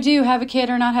 "What do I do? Have a kid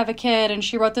or not have a kid?" And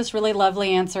she wrote this really lovely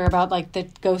answer about like the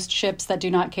ghost ships that do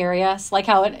not carry us. Like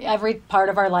how every part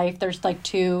of our life, there's like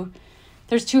two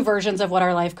versions of what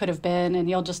our life could have been, and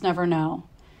you'll just never know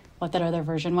what that other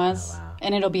version was, Oh, wow.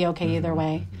 and it'll be okay either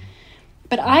way.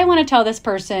 But I want to tell this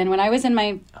person, when I was in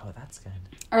my Oh, that's good.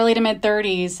 early to mid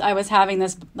 30s, I was having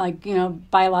this like, you know,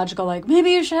 biological, like,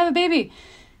 maybe you should have a baby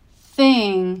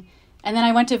thing. And then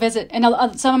I went to visit, and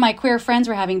some of my queer friends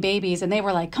were having babies, and they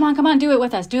were like, come on, do it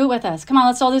with us. Come on,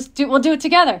 let's all we'll do it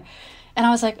together. And I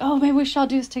was like, oh, maybe we should all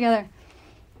do this together.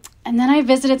 And then I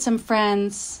visited some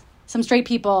friends, some straight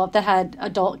people that had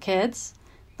adult kids,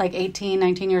 like 18,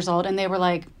 19 years old. And they were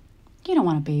like, you don't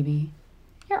want a baby.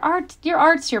 Your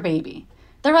art's your baby.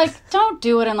 They're like, don't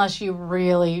do it unless you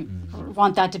really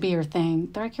want that to be your thing.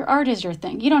 They're like, your art is your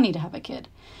thing. You don't need to have a kid.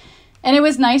 And it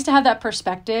was nice to have that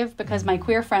perspective, because my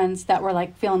queer friends that were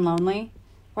like feeling lonely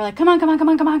were like, come on,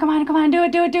 do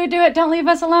it. Don't leave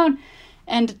us alone.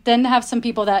 And then to have some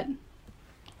people that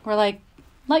were like,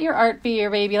 let your art be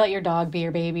your baby. Let your dog be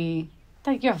your baby.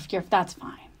 That's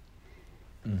fine.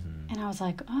 And I was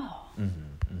like, oh.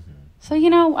 So,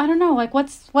 you know, I don't know, like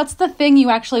what's the thing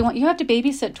you actually want? You have to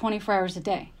babysit 24 hours a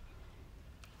day.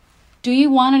 Do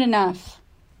you want it enough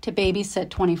to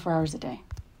babysit 24 hours a day?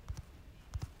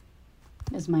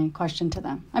 Is my question to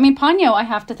them. I mean, Ponyo, I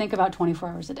have to think about 24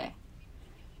 hours a day.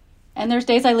 And there's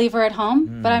days I leave her at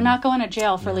home, but I'm not going to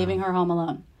jail for leaving her home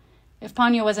alone. If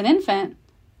Ponyo was an infant,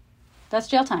 that's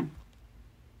jail time.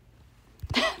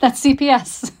 That's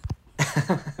CPS.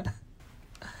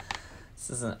 This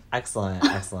is an excellent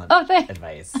Oh, thanks.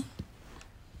 advice.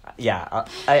 Yeah,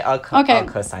 I'll Okay,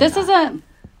 co-sign this that. is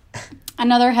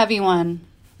another heavy one.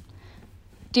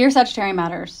 Dear Sagittarian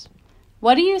Matters,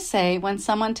 what do you say when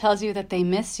someone tells you that they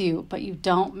miss you, but you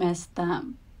don't miss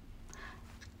them?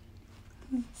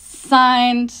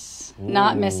 Signed,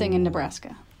 not missing in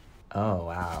Nebraska. Oh,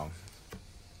 wow.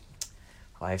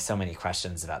 Well, I have so many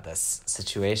questions about this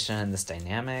situation, this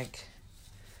dynamic.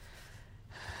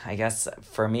 I guess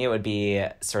for me, it would be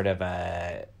sort of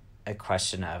a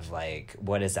question of like,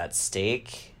 what is at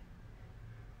stake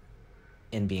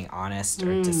in being honest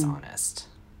or dishonest?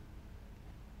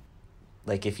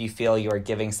 Like, if you feel you're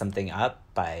giving something up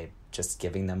by just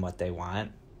giving them what they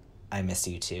want, I miss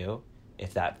you too.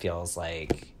 If that feels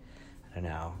like, I don't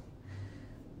know,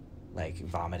 like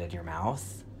vomit in your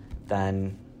mouth,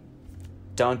 then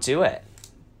don't do it.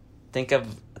 Think of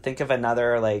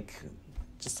another, like,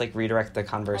 just like redirect the Like,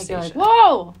 conversation. you're like,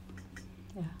 whoa!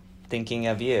 Thinking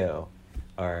of you,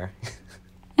 or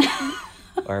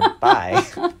or bye.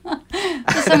 So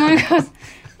someone goes,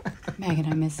 Megan,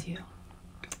 I miss you.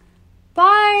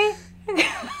 Bye!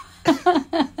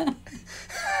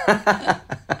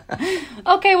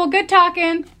 Okay, well, good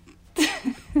talking.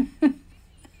 Yeah,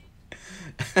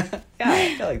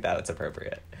 I feel like that's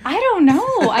appropriate. I don't know.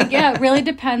 It really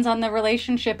depends on the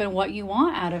relationship and what you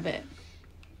want out of it.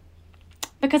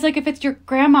 Because, like, if it's your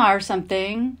grandma or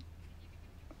something,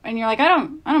 and you're like, I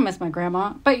don't miss my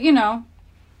grandma, but, you know,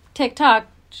 TikTok,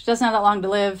 she doesn't have that long to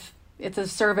live. It's a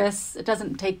service. It's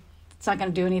not going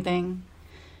to do anything.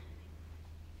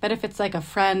 But if it's like a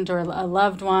friend or a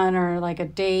loved one or like a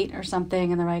date or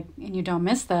something, and they're like, and you don't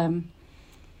miss them,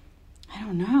 I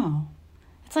don't know.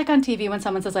 It's like on TV when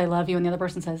someone says, I love you, and the other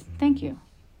person says, thank you.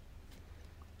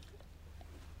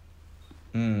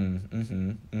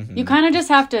 You kind of just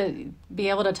have to be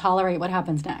able to tolerate what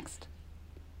happens next.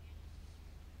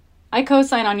 I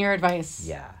co-sign on your advice.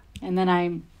 Yeah. And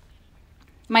then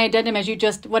my addendum is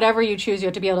whatever you choose, you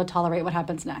have to be able to tolerate what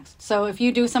happens next. So if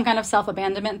you do some kind of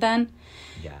self-abandonment, then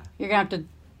Yeah. you're going to have to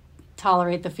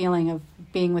tolerate the feeling of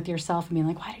being with yourself and being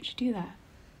like, why did you do that?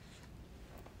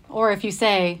 Or if you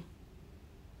say,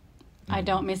 I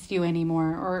don't miss you anymore,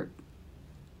 or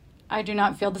I do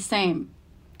not feel the same,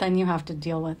 then you have to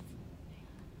deal with.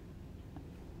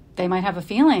 They might have a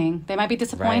feeling. They might be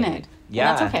disappointed. Right. And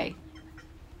Yeah. that's okay.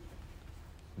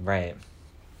 Right.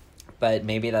 But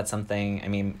maybe that's something, I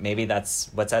mean, maybe that's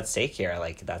what's at stake here.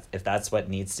 Like, if that's what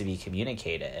needs to be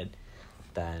communicated,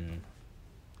 then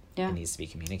Yeah. it needs to be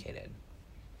communicated.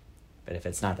 But if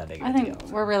it's not that big of a I think deal.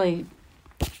 we're really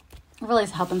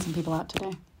helping some people out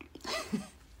today.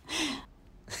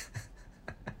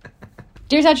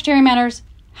 Dear Sagittarian Matters,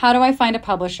 how do I find a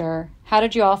publisher? How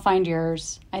did you all find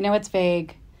yours? I know it's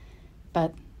vague,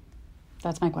 but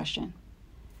That's my question.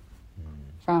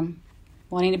 From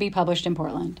wanting to be published in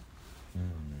Portland.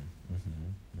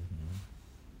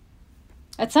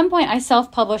 At some point, I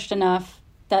self-published enough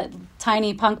that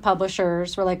tiny punk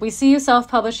publishers were like, we see you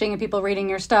self-publishing and people reading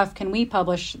your stuff. Can we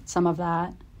publish some of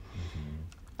that?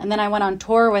 And then I went on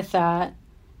tour with that.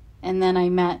 And then I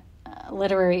met a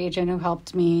literary agent who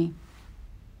helped me,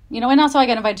 and also I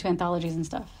got invited to anthologies and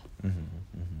stuff.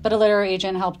 But a literary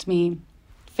agent helped me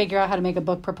figure out how to make a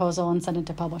book proposal and send it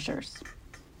to publishers.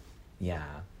 Yeah.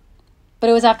 But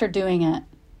it was after doing it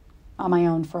on my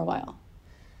own for a while.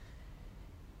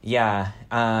 Yeah.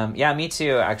 Me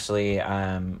too, actually.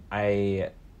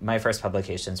 My first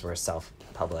publications were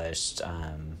self-published.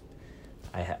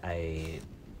 I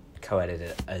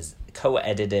co-edited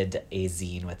a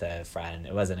zine with a friend.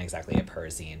 It wasn't exactly a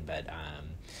per-zine, but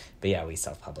yeah, we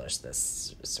self-published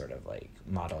this sort of like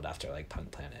modeled after like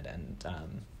Punk Planet and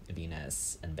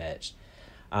Venus and Bitch.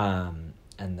 And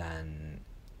then,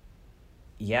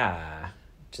 yeah,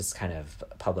 just kind of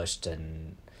published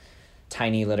in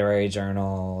tiny literary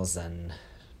journals and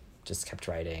just kept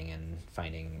writing and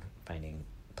finding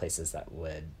places that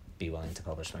would be willing to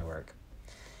publish my work.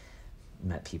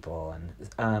 Met people, and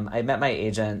I met my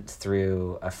agent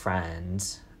through a friend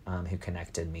who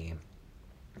connected me,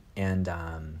 and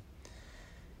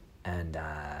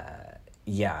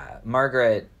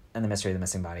Margaret and the Mystery of the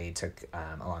Missing Body took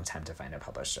a long time to find a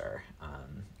publisher.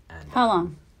 And How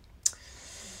long?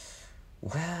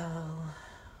 Well,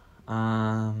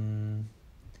 I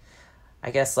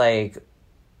guess like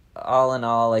all in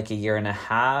all, like a year and a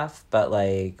half, but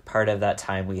like part of that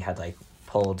time we had like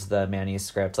pulled the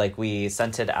manuscript. Like we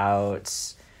sent it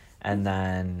out and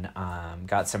then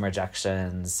got some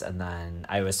rejections, and then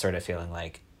I was sort of feeling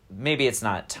like maybe it's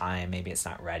not time, maybe it's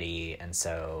not ready, and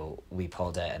so we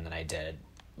pulled it, and then I did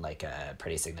like a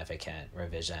pretty significant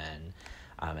revision,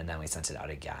 and then we sent it out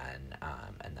again,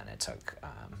 and then it took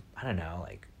I don't know,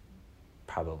 like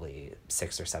probably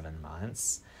 6 or 7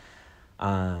 months.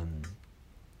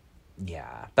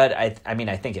 Yeah, but I mean,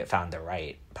 I think it found the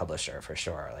right publisher for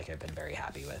sure. Like I've been very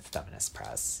happy with Feminist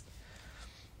Press.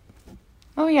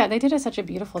 Oh yeah, they did such a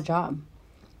beautiful job.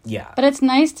 Yeah. But it's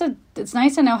nice to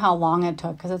know how long it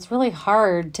took, because it's really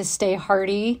hard to stay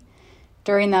hearty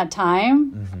during that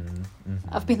time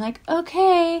of being like,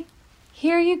 okay,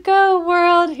 here you go,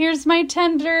 world. Here's my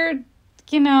tender,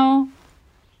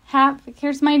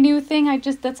 here's my new thing.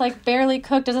 That's like barely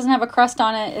cooked. It doesn't have a crust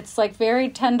on it. It's like very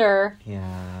tender.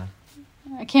 Yeah.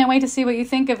 I can't wait to see what you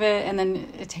think of it. And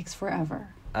then it takes forever.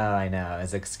 Oh, I know.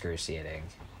 It's excruciating.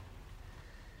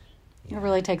 It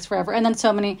really takes forever. And then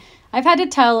I've had to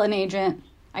tell an agent,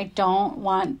 I don't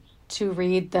want to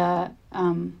read the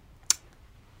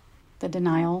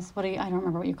denials. I don't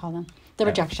remember what you call them. The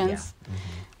rejections. Yeah.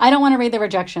 I don't want to read the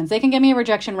rejections. They can give me a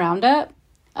rejection roundup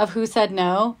of who said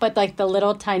no, but like the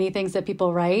little tiny things that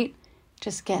people write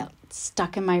just get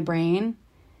stuck in my brain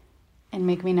and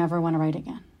make me never want to write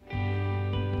again.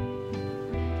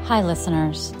 Hi,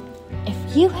 listeners.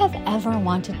 If you have ever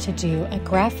wanted to do a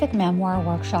graphic memoir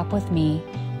workshop with me,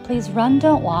 please run,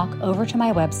 don't walk over to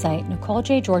my website,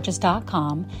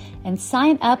 NicoleJGeorges.com, and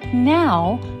sign up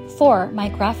now for my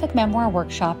graphic memoir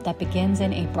workshop that begins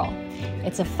in April.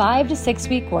 It's a 5 to 6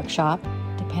 week workshop,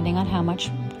 depending on how much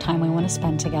time we want to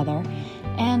spend together.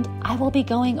 And I will be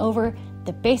going over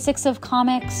the basics of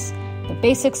comics, the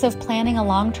basics of planning a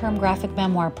long-term graphic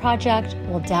memoir project.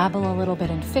 We'll dabble a little bit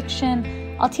in fiction.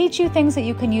 I'll teach you things that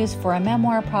you can use for a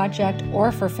memoir project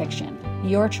or for fiction,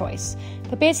 your choice.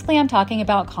 But basically, I'm talking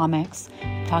about comics,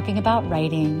 I'm talking about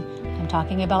writing, I'm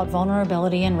talking about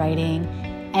vulnerability in writing,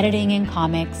 editing in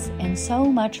comics, and so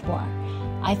much more.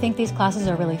 I think these classes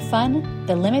are really fun.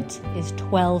 The limit is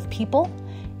 12 people,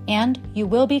 and you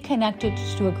will be connected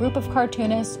to a group of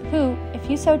cartoonists who, if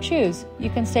you so choose, you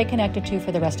can stay connected to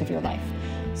for the rest of your life.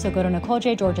 So go to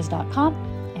NicoleJGeorges.com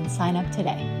and sign up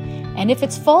today. And if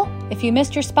it's full, if you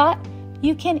missed your spot,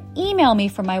 you can email me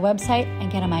from my website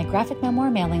and get on my graphic memoir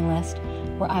mailing list,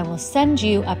 where I will send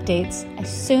you updates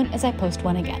as soon as I post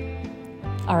one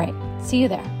again. All right, see you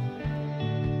there.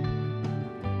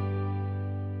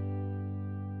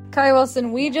 Kai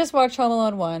Wilson, we just watched Home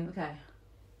Alone 1. Okay.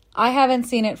 I haven't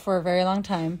seen it for a very long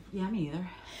time. Yeah, me either.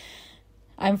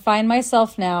 I find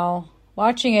myself now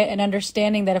watching it and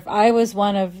understanding that if I was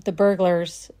one of the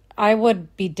burglars, I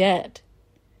would be dead.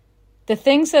 The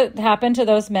things that happened to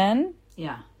those men,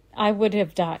 Yeah. I would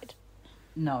have died.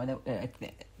 No,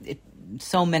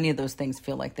 so many of those things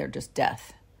feel like they're just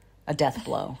death. A death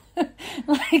blow.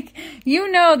 Like,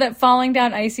 that falling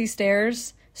down icy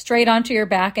stairs straight onto your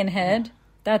back and head,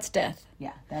 that's death.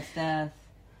 Yeah, that's death.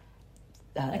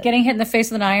 Getting hit in the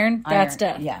face with an iron, that's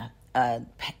death. Yeah.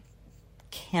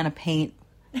 can of paint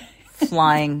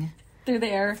flying Through the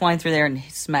air. flying through there and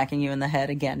smacking you in the head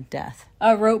again. Death.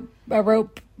 A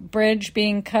rope bridge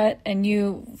being cut and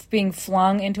you being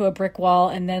flung into a brick wall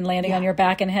and then landing on your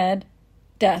back and head.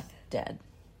 Death. Dead.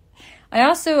 I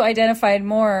also identified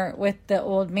more with the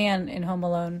old man in Home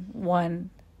Alone 1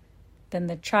 than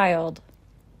the child,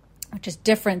 which is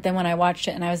different than when I watched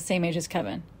it and I was the same age as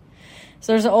Kevin.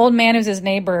 So there's an old man who's his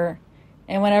neighbor,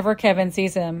 and whenever Kevin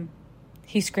sees him,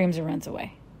 he screams and runs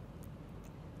away.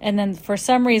 And then for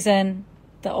some reason,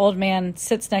 the old man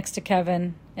sits next to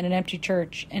Kevin in an empty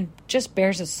church and just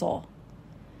bears his soul.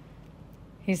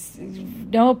 He's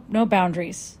no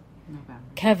boundaries.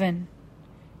 Kevin,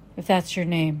 if that's your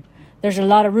name, there's a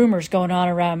lot of rumors going on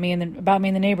around me and about me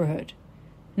in the neighborhood.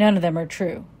 None of them are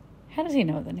true. How does he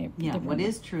know the neighborhood? Yeah, what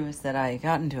is true is that I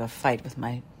got into a fight with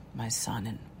my son,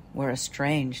 and we're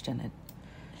estranged, and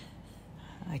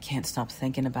I can't stop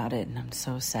thinking about it, and I'm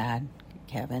so sad,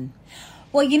 Kevin.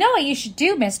 Well, you know what you should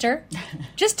do, mister?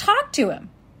 Just talk to him.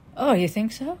 Oh, you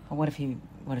think so? Well, what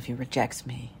if he rejects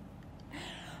me?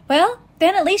 Well,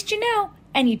 then at least you know,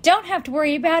 and you don't have to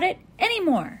worry about it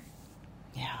anymore.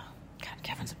 Yeah. God,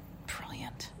 Kevin's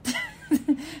brilliant.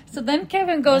 So then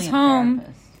Kevin goes Brilliant home,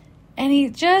 therapist. and he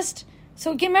just...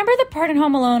 So you remember the part in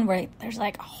Home Alone where there's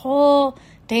like a whole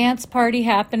dance party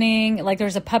happening? Like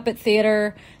there's a puppet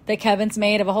theater that Kevin's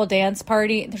made of a whole dance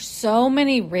party. There's so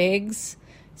many rigs,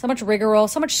 so much rigmarole,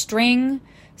 so much string,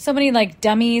 so many like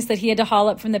dummies that he had to haul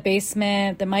up from the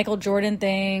basement, the Michael Jordan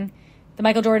thing, the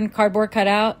Michael Jordan cardboard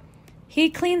cutout.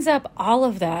 He cleans up all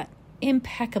of that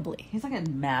impeccably. He's like a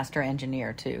master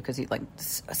engineer too, because he like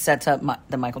sets up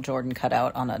the Michael Jordan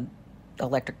cutout on a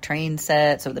electric train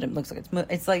set so that it looks like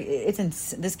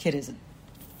this kid is a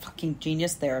fucking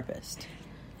genius therapist.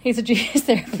 He's a genius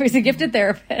therapist. He's a gifted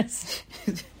therapist.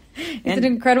 He's an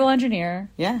incredible engineer.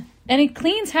 Yeah. And he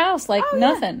cleans house like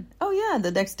nothing. Yeah. Oh yeah, the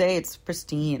next day it's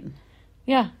pristine.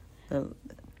 Yeah.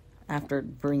 After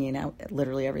bringing out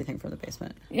literally everything from the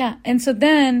basement. Yeah. And so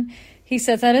then he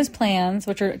sets out his plans,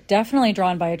 which are definitely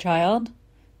drawn by a child,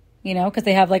 you know, because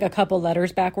they have like a couple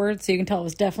letters backwards. So you can tell it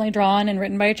was definitely drawn and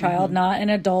written by a child, not an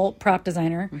adult prop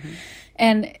designer.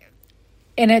 And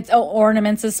it's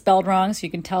ornaments is spelled wrong. So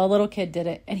you can tell a little kid did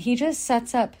it. And he just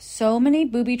sets up so many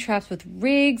booby traps with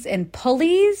rigs and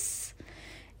pulleys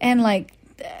and like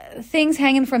things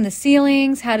hanging from the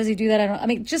ceilings. How does he do that? I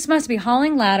mean, it just must be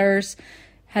hauling ladders,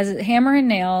 has a hammer and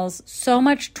nails, so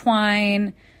much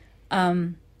twine,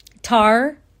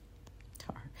 tar.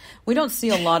 We don't see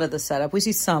a lot of the setup. We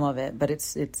see some of it, but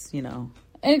it's you know.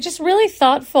 And it's just really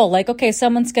thoughtful. Like, okay,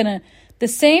 the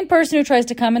same person who tries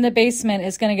to come in the basement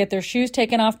is going to get their shoes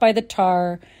taken off by the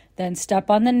tar, then step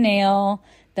on the nail.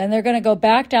 Then they're going to go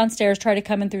back downstairs, try to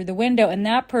come in through the window. And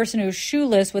that person who's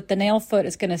shoeless with the nail foot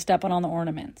is going to step on all the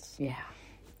ornaments. Yeah.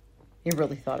 He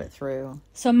really thought it through.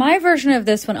 So my version of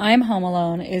this when I'm home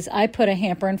alone is I put a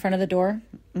hamper in front of the door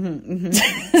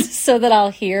so that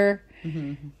I'll hear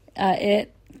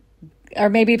it. Or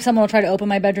maybe someone will try to open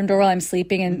my bedroom door while I'm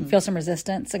sleeping and feel some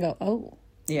resistance. I go, oh.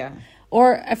 Yeah.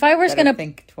 Or if I was going to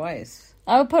think twice.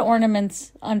 I would put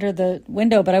ornaments under the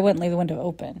window, but I wouldn't leave the window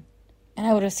open. And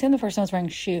I would assume the person was wearing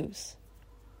shoes.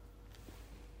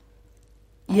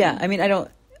 Yeah, I mean,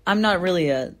 I'm not really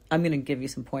I'm going to give you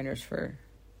some pointers for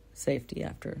safety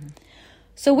after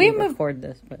So we record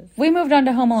this. But we moved on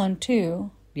to Home Alone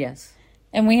 2. yes.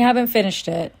 And we haven't finished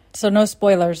it, so no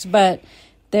spoilers. But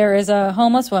there is a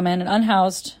homeless woman,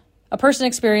 a person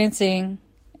experiencing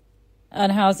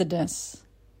unhousedness,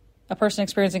 a person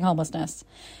experiencing homelessness,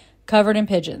 covered in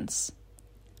pigeons.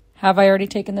 Have I already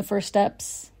taken the first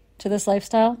steps to this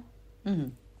lifestyle?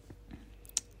 I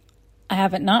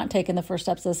haven't not taken the first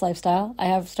steps to this lifestyle. I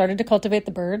have started to cultivate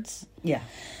the birds. Yeah.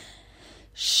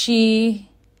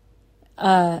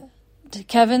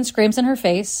 Kevin screams in her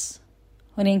face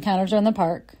when he encounters her in the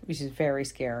park. Which is very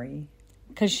scary.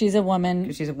 Because she's a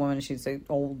woman. She's a woman. She's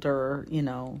older, you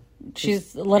know.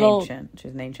 She's a little... ancient.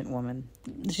 She's an ancient woman.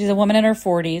 She's a woman in her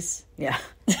 40s. Yeah.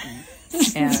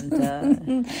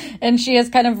 And and she has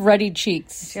kind of ruddy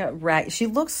cheeks. she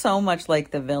looks so much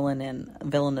like the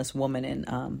villainous woman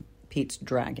in Pete's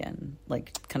Dragon,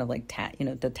 like kind of like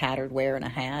the tattered wear and a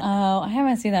hat. Oh, I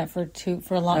haven't seen that for too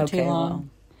long. Well,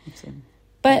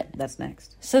 but that's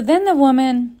next. So then the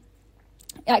woman,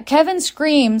 Kevin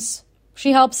screams.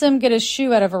 She helps him get his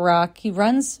shoe out of a rock. He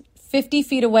runs 50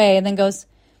 feet away and then goes,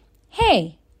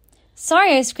 "Hey,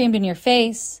 sorry I screamed in your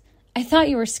face. I thought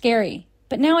you were scary,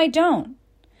 but now I don't."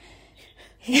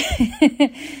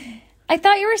 I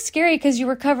thought you were scary because you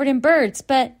were covered in birds,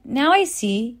 but now I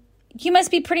see you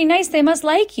must be pretty nice. They must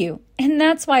like you. And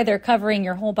that's why they're covering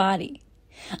your whole body.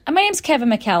 My name's Kevin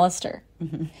McAllister.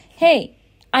 Hey,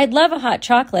 I'd love a hot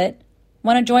chocolate.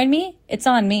 Want to join me? It's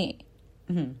on me.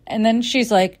 And then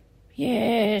she's like,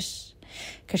 yes,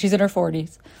 because she's in her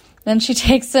 40s. Then she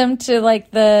takes him to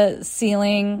like the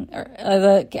ceiling or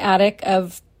the attic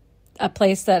of a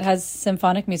place that has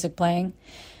symphonic music playing.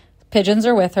 Pigeons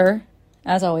are with her,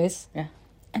 as always. Yeah.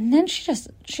 And then she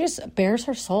just bears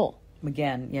her soul.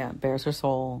 Again, yeah, bears her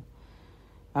soul.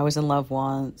 I was in love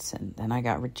once, and then I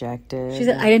got rejected. She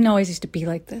said, I didn't always used to be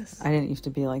like this. I didn't used to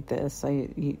be like this.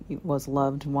 I was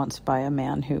loved once by a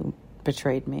man who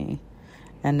betrayed me,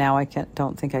 and now I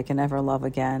don't think I can ever love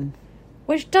again.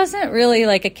 Which doesn't really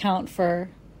like account for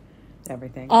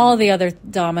Everything. all the other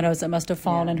dominoes that must have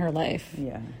fallen in her life.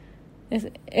 Yeah.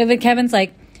 If Kevin's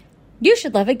like, you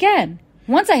should love again.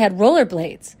 Once I had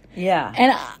rollerblades. Yeah.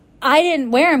 And I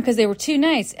didn't wear them because they were too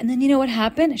nice. And then you know what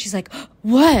happened? And she's like,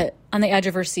 what? On the edge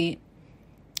of her seat.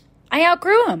 I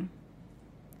outgrew them.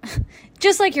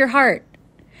 Just like your heart.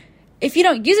 If you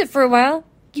don't use it for a while,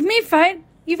 you may find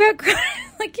you've outgrown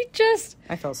it. Like you just...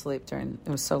 I fell asleep during... It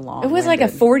was so long. It was like a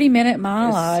 40-minute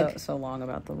monologue. It was so long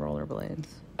about the rollerblades.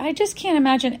 I just can't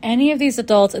imagine any of these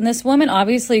adults. And this woman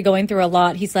obviously going through a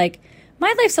lot. He's like,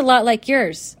 my life's a lot like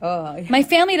yours. Oh, yeah. My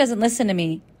family doesn't listen to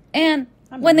me. And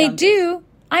when they do,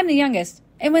 I'm the youngest.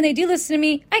 And when they do listen to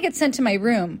me, I get sent to my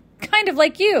room. Kind of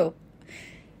like you.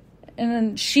 And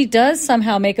then she does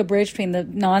somehow make a bridge between the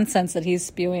nonsense that he's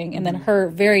spewing and then her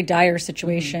very dire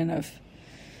situation of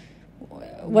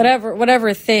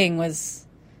whatever thing was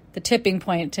the tipping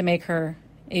point to make her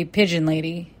a pigeon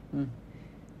lady,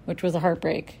 which was a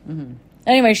heartbreak.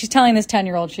 Anyway, she's telling this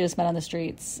 10-year-old she just met on the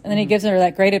streets. And then he gives her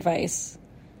that great advice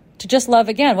to just love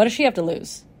again. What does she have to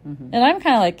lose? And I'm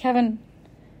kind of like, Kevin,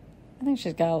 I think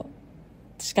she's got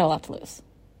a lot to lose.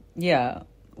 Yeah.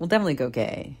 We'll definitely go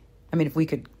gay. I mean, if we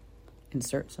could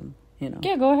insert some,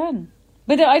 Yeah, go ahead.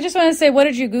 But I just want to say, what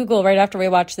did you Google right after we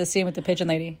watched the scene with the pigeon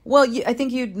lady? Well, I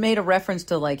think you made a reference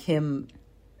to like him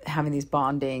having these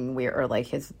bonding or like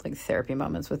his like therapy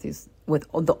moments with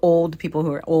the old people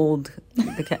who are old,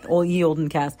 the olden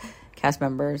cast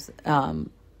members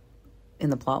in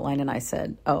the plot line, and I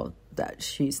said, oh, that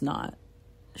she's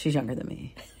younger than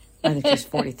me. I think she's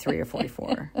 43 or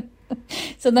 44.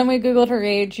 So then we Googled her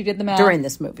age. You did the math. During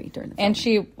this movie. During the film. And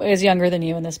she is younger than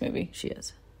you in this movie. She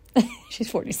is. She's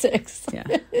 46.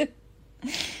 Yeah.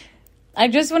 I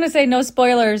just want to say no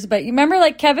spoilers, but you remember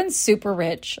like Kevin's super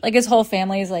rich. Like his whole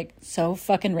family is like so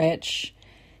fucking rich.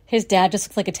 His dad just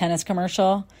looks like a tennis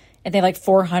commercial. And they have like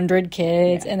 400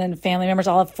 kids. Yeah. And then family members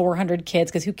all have 400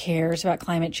 kids because who cares about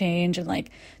climate change? And like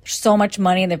there's so much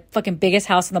money in the fucking biggest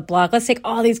house on the block. Let's take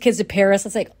all these kids to Paris.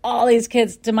 Let's take all these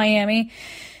kids to Miami.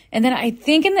 And then I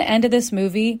think in the end of this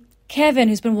movie, Kevin,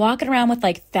 who's been walking around with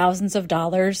like thousands of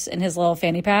dollars in his little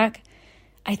fanny pack,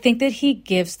 I think that he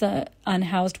gives the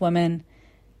unhoused woman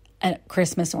a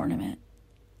Christmas ornament.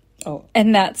 Oh.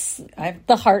 And that's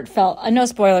the heartfelt, no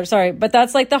spoiler, sorry, but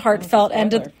that's like the heartfelt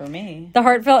end of for me. The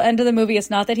heartfelt end of the movie. It's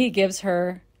not that he gives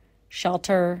her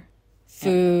shelter,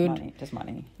 food, Just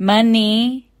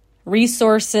money,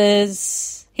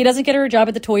 resources. He doesn't get her a job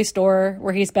at the toy store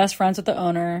where he's best friends with the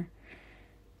owner.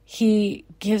 He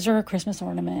gives her a Christmas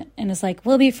ornament and is like,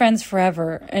 we'll be friends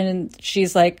forever. And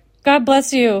she's like, God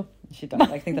bless you. She died,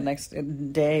 I think the next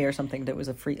day or something, that was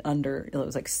it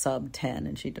was like sub 10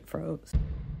 and she froze.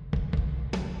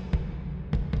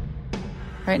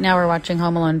 Right now we're watching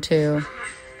Home Alone 2.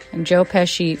 And Joe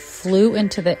Pesci flew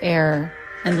into the air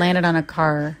and landed on a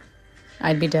car.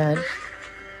 I'd be dead.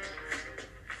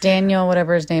 Daniel,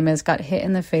 whatever his name is, got hit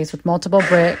in the face with multiple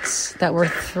bricks that were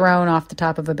thrown off the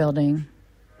top of a building.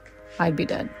 I'd be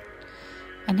dead.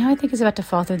 And now I think he's about to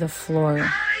fall through the floor.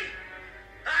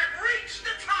 I've reached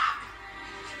the top.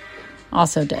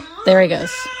 Also dead. There he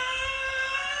goes.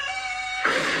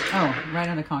 Oh, right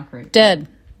onto concrete. Dead.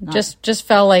 Just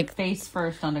fell like Face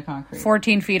first onto concrete.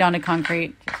 14 feet onto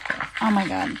concrete. Oh my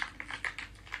God.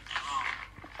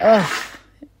 Ugh.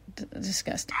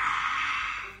 Disgusting.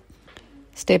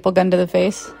 Staple gun to the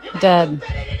face. Dead.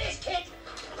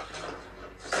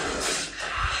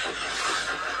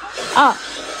 Ah.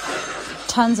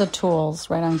 Tons of tools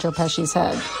right on Joe Pesci's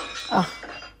head. Oh,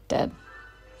 dead.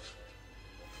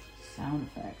 Sound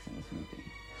effects in this movie.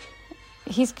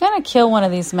 He's going to kill one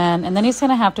of these men, and then he's going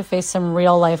to have to face some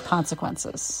real-life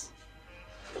consequences.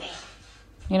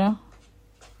 You know?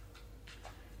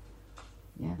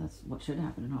 Yeah, that's what should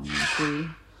happen in Home Alone 3.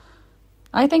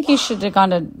 I think he should have gone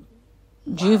to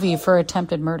juvie for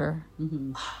attempted murder.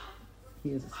 Mm-hmm. He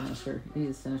is sinister. He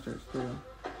is sinister as true.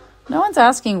 No one's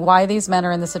asking why these men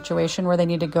are in the situation where they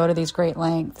need to go to these great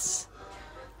lengths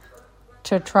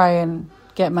to try and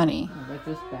get money. Oh, they're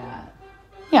just bad.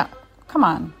 Yeah, come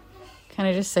on. Can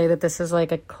I just say that this is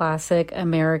like a classic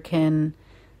American,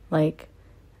 like,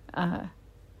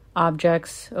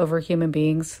 objects over human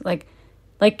beings? Like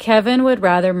Kevin would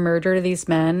rather murder these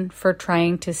men for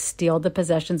trying to steal the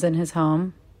possessions in his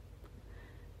home.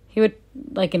 He would,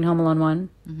 like in Home Alone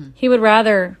 1, he would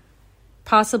rather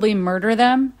possibly murder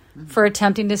them for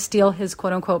attempting to steal his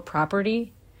quote-unquote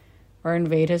property or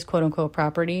invade his quote-unquote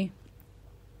property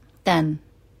than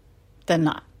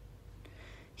not.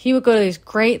 He would go to these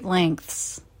great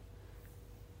lengths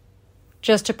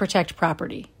just to protect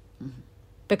property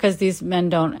because these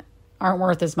men aren't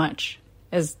worth as much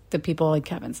as the people in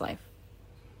Kevin's life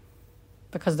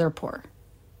because they're poor.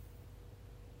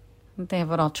 They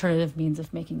have an alternative means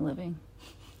of making a living.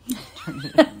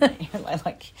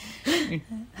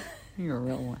 You're a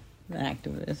real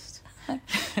activist.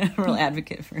 Real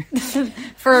advocate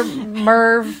for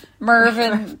Merv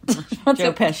and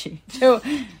Joe Pesci.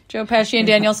 Joe Pesci and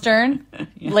Daniel Stern.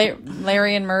 Yeah.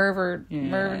 Larry and Merv or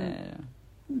Merv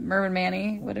and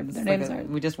Manny, whatever their names are.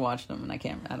 We just watched them and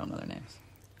I don't know their names.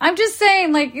 I'm just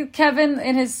saying, like, Kevin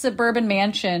in his suburban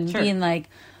mansion being like,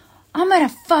 I'm gonna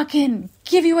fucking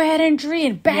give you a head injury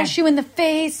and bash you in the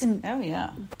face and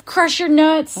crush your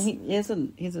nuts. Well,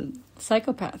 he's a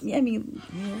psychopath. Yeah, I mean,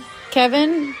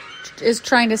 Kevin is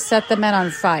trying to set the men on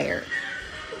fire.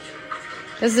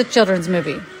 This is a children's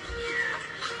movie.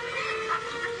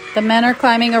 The men are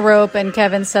climbing a rope and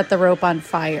Kevin set the rope on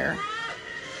fire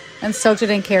and soaked it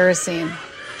in kerosene.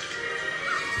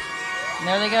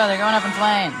 There they go. They're going up in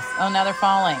flames. Oh, now they're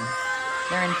falling.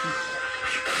 They're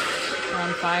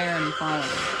on fire and falling.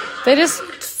 They just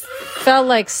felt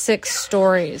like 6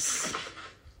 stories.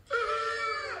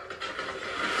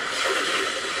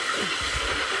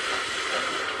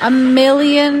 A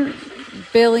million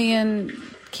billion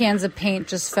cans of paint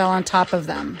just fell on top of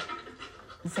them.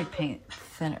 It's like paint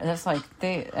thinner. That's like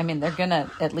they're gonna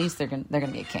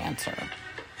be a cancer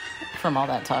from all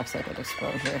that toxic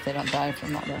exposure if they don't die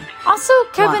from all that. Also,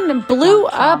 Kevin blew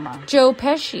up Joe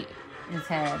Pesci. His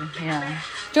head, yeah.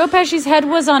 Joe Pesci's head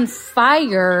was on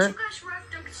fire.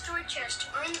 Storage chest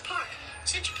are in the park.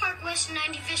 Central Park West and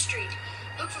 95th Street.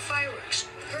 Look for fireworks.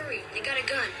 Hurry, they got a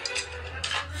gun.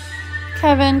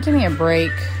 Kevin, give me a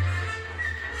break.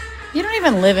 You don't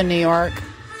even live in New York.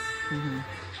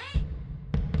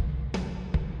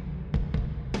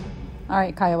 All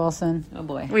right, Kaya Wilson. Oh,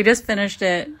 boy. We just finished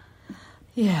it.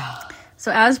 Yeah.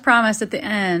 So as promised at the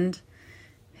end,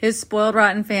 his spoiled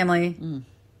rotten family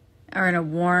are in a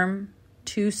warm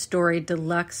 2-story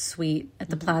deluxe suite at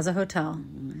the Plaza Hotel.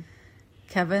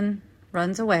 Kevin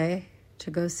runs away to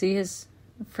go see his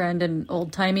friend in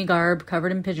old-timey garb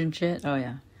covered in pigeon shit. Oh,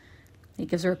 yeah. He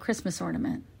gives her a Christmas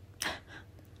ornament.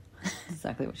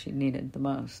 Exactly what she needed the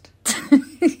most.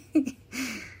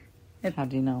 How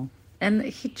do you know? And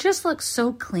he just looks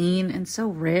so clean and so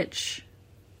rich.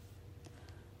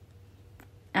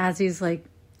 As he's like,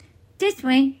 this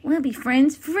way, we'll be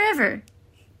friends forever.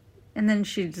 And then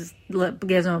she just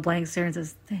gives him a blank stare and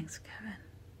says, thanks, Kevin.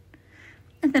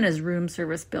 And then his room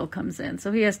service bill comes in.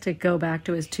 So he has to go back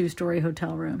to his 2-story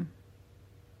hotel room.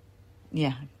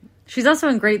 Yeah. She's also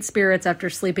in great spirits after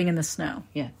sleeping in the snow.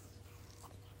 Yeah.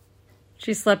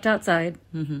 She slept outside.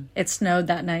 Mm-hmm. It snowed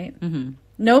that night. Mm-hmm.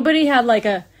 Nobody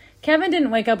had Kevin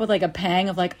didn't wake up with a pang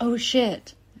of oh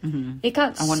shit. Mm-hmm. It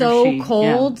got so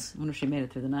cold. I wonder if she made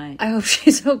it through the night. I hope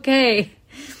she's okay.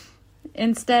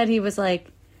 Instead, he was like,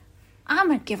 I'm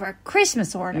going to give her a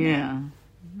Christmas ornament. Yeah.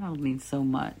 That would mean so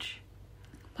much.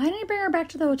 Why didn't he bring her back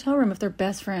to the hotel room if they're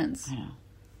best friends? Yeah.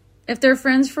 If they're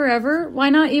friends forever, why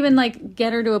not even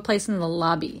get her to a place in the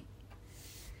lobby?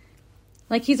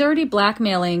 He's already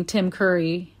blackmailing Tim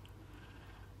Curry,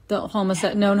 the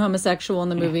known homosexual in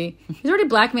the movie. He's already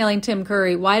blackmailing Tim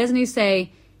Curry. Why doesn't he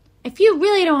say, if you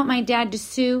really don't want my dad to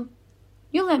sue,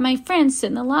 you'll let my friends sit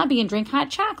in the lobby and drink hot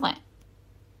chocolate.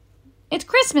 It's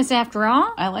Christmas after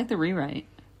all. I like the rewrite.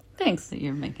 Thanks. That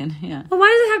you're making, yeah. Well, why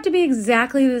does it have to be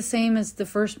exactly the same as the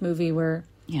first movie where...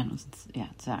 Yeah, no, it's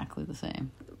exactly the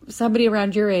same. Somebody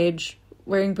around your age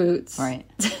wearing boots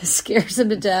scares him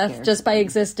to death just by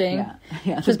existing.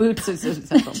 Yeah. The boots is a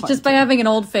central part. Just by having an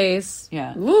old face.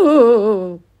 Yeah.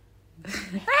 Ooh.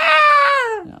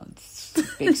 No, it's a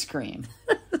big scream.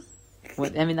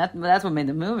 That's what made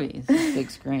the movie.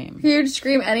 Big scream. Huge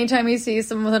scream anytime he sees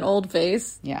someone with an old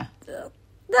face. Yeah.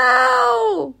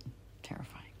 No!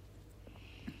 Terrifying.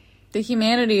 The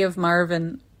humanity of Marv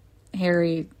and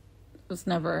Harry was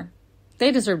never...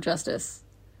 They deserve justice.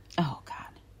 Oh, God.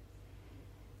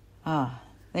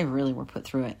 They really were put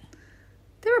through it.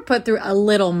 They were put through a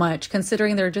little much,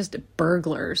 considering they're just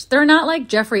burglars. They're not like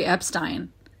Jeffrey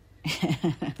Epstein.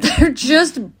 They're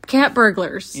just cat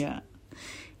burglars. Yeah.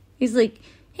 He's like,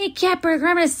 hey, cat burglar,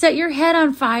 I'm going to set your head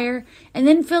on fire and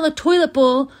then fill a toilet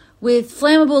bowl with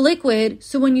flammable liquid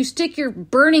so when you stick your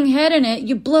burning head in it,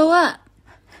 you blow up.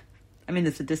 I mean,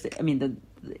 the sadistic, the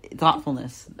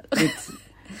thoughtfulness. It's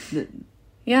the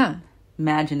Yeah.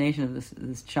 imagination of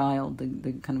this child,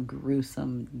 the kind of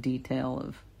gruesome detail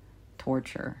of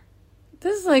torture.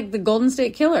 This is like the Golden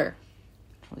State Killer.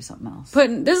 Probably something else.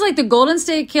 This is like the Golden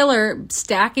State Killer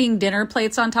stacking dinner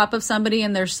plates on top of somebody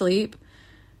in their sleep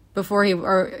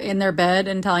or in their bed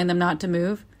and telling them not to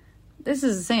move. This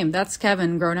is the same. That's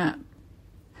Kevin grown up.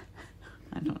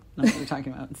 I don't know what you're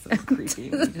talking about. It's so creepy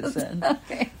what you just said.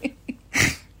 Okay.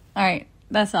 All right.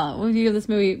 That's all. Will you give this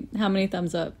movie how many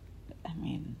thumbs up? I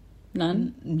mean,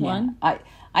 None? yeah. One?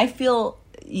 I feel,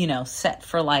 set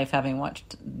for life having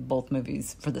watched both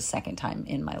movies for the second time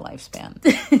in my lifespan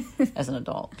as an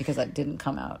adult, because that didn't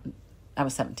come out. I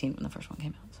was 17 when the first one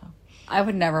came out, so. I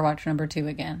would never watch number 2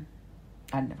 again.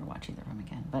 I'd never watch either of them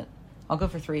again, but I'll go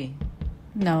for 3.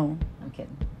 No. I'm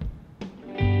kidding.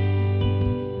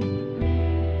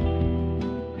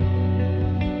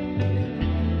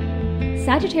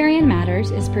 Sagittarian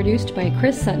Matters is produced by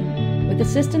Chris Sutton, with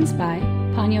assistance by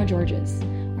Panyo Georges.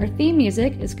 Our theme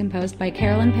music is composed by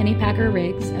Carolyn Pennypacker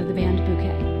Riggs of the band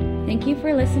Bouquet. Thank you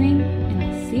for listening, and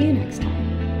I'll see you next time.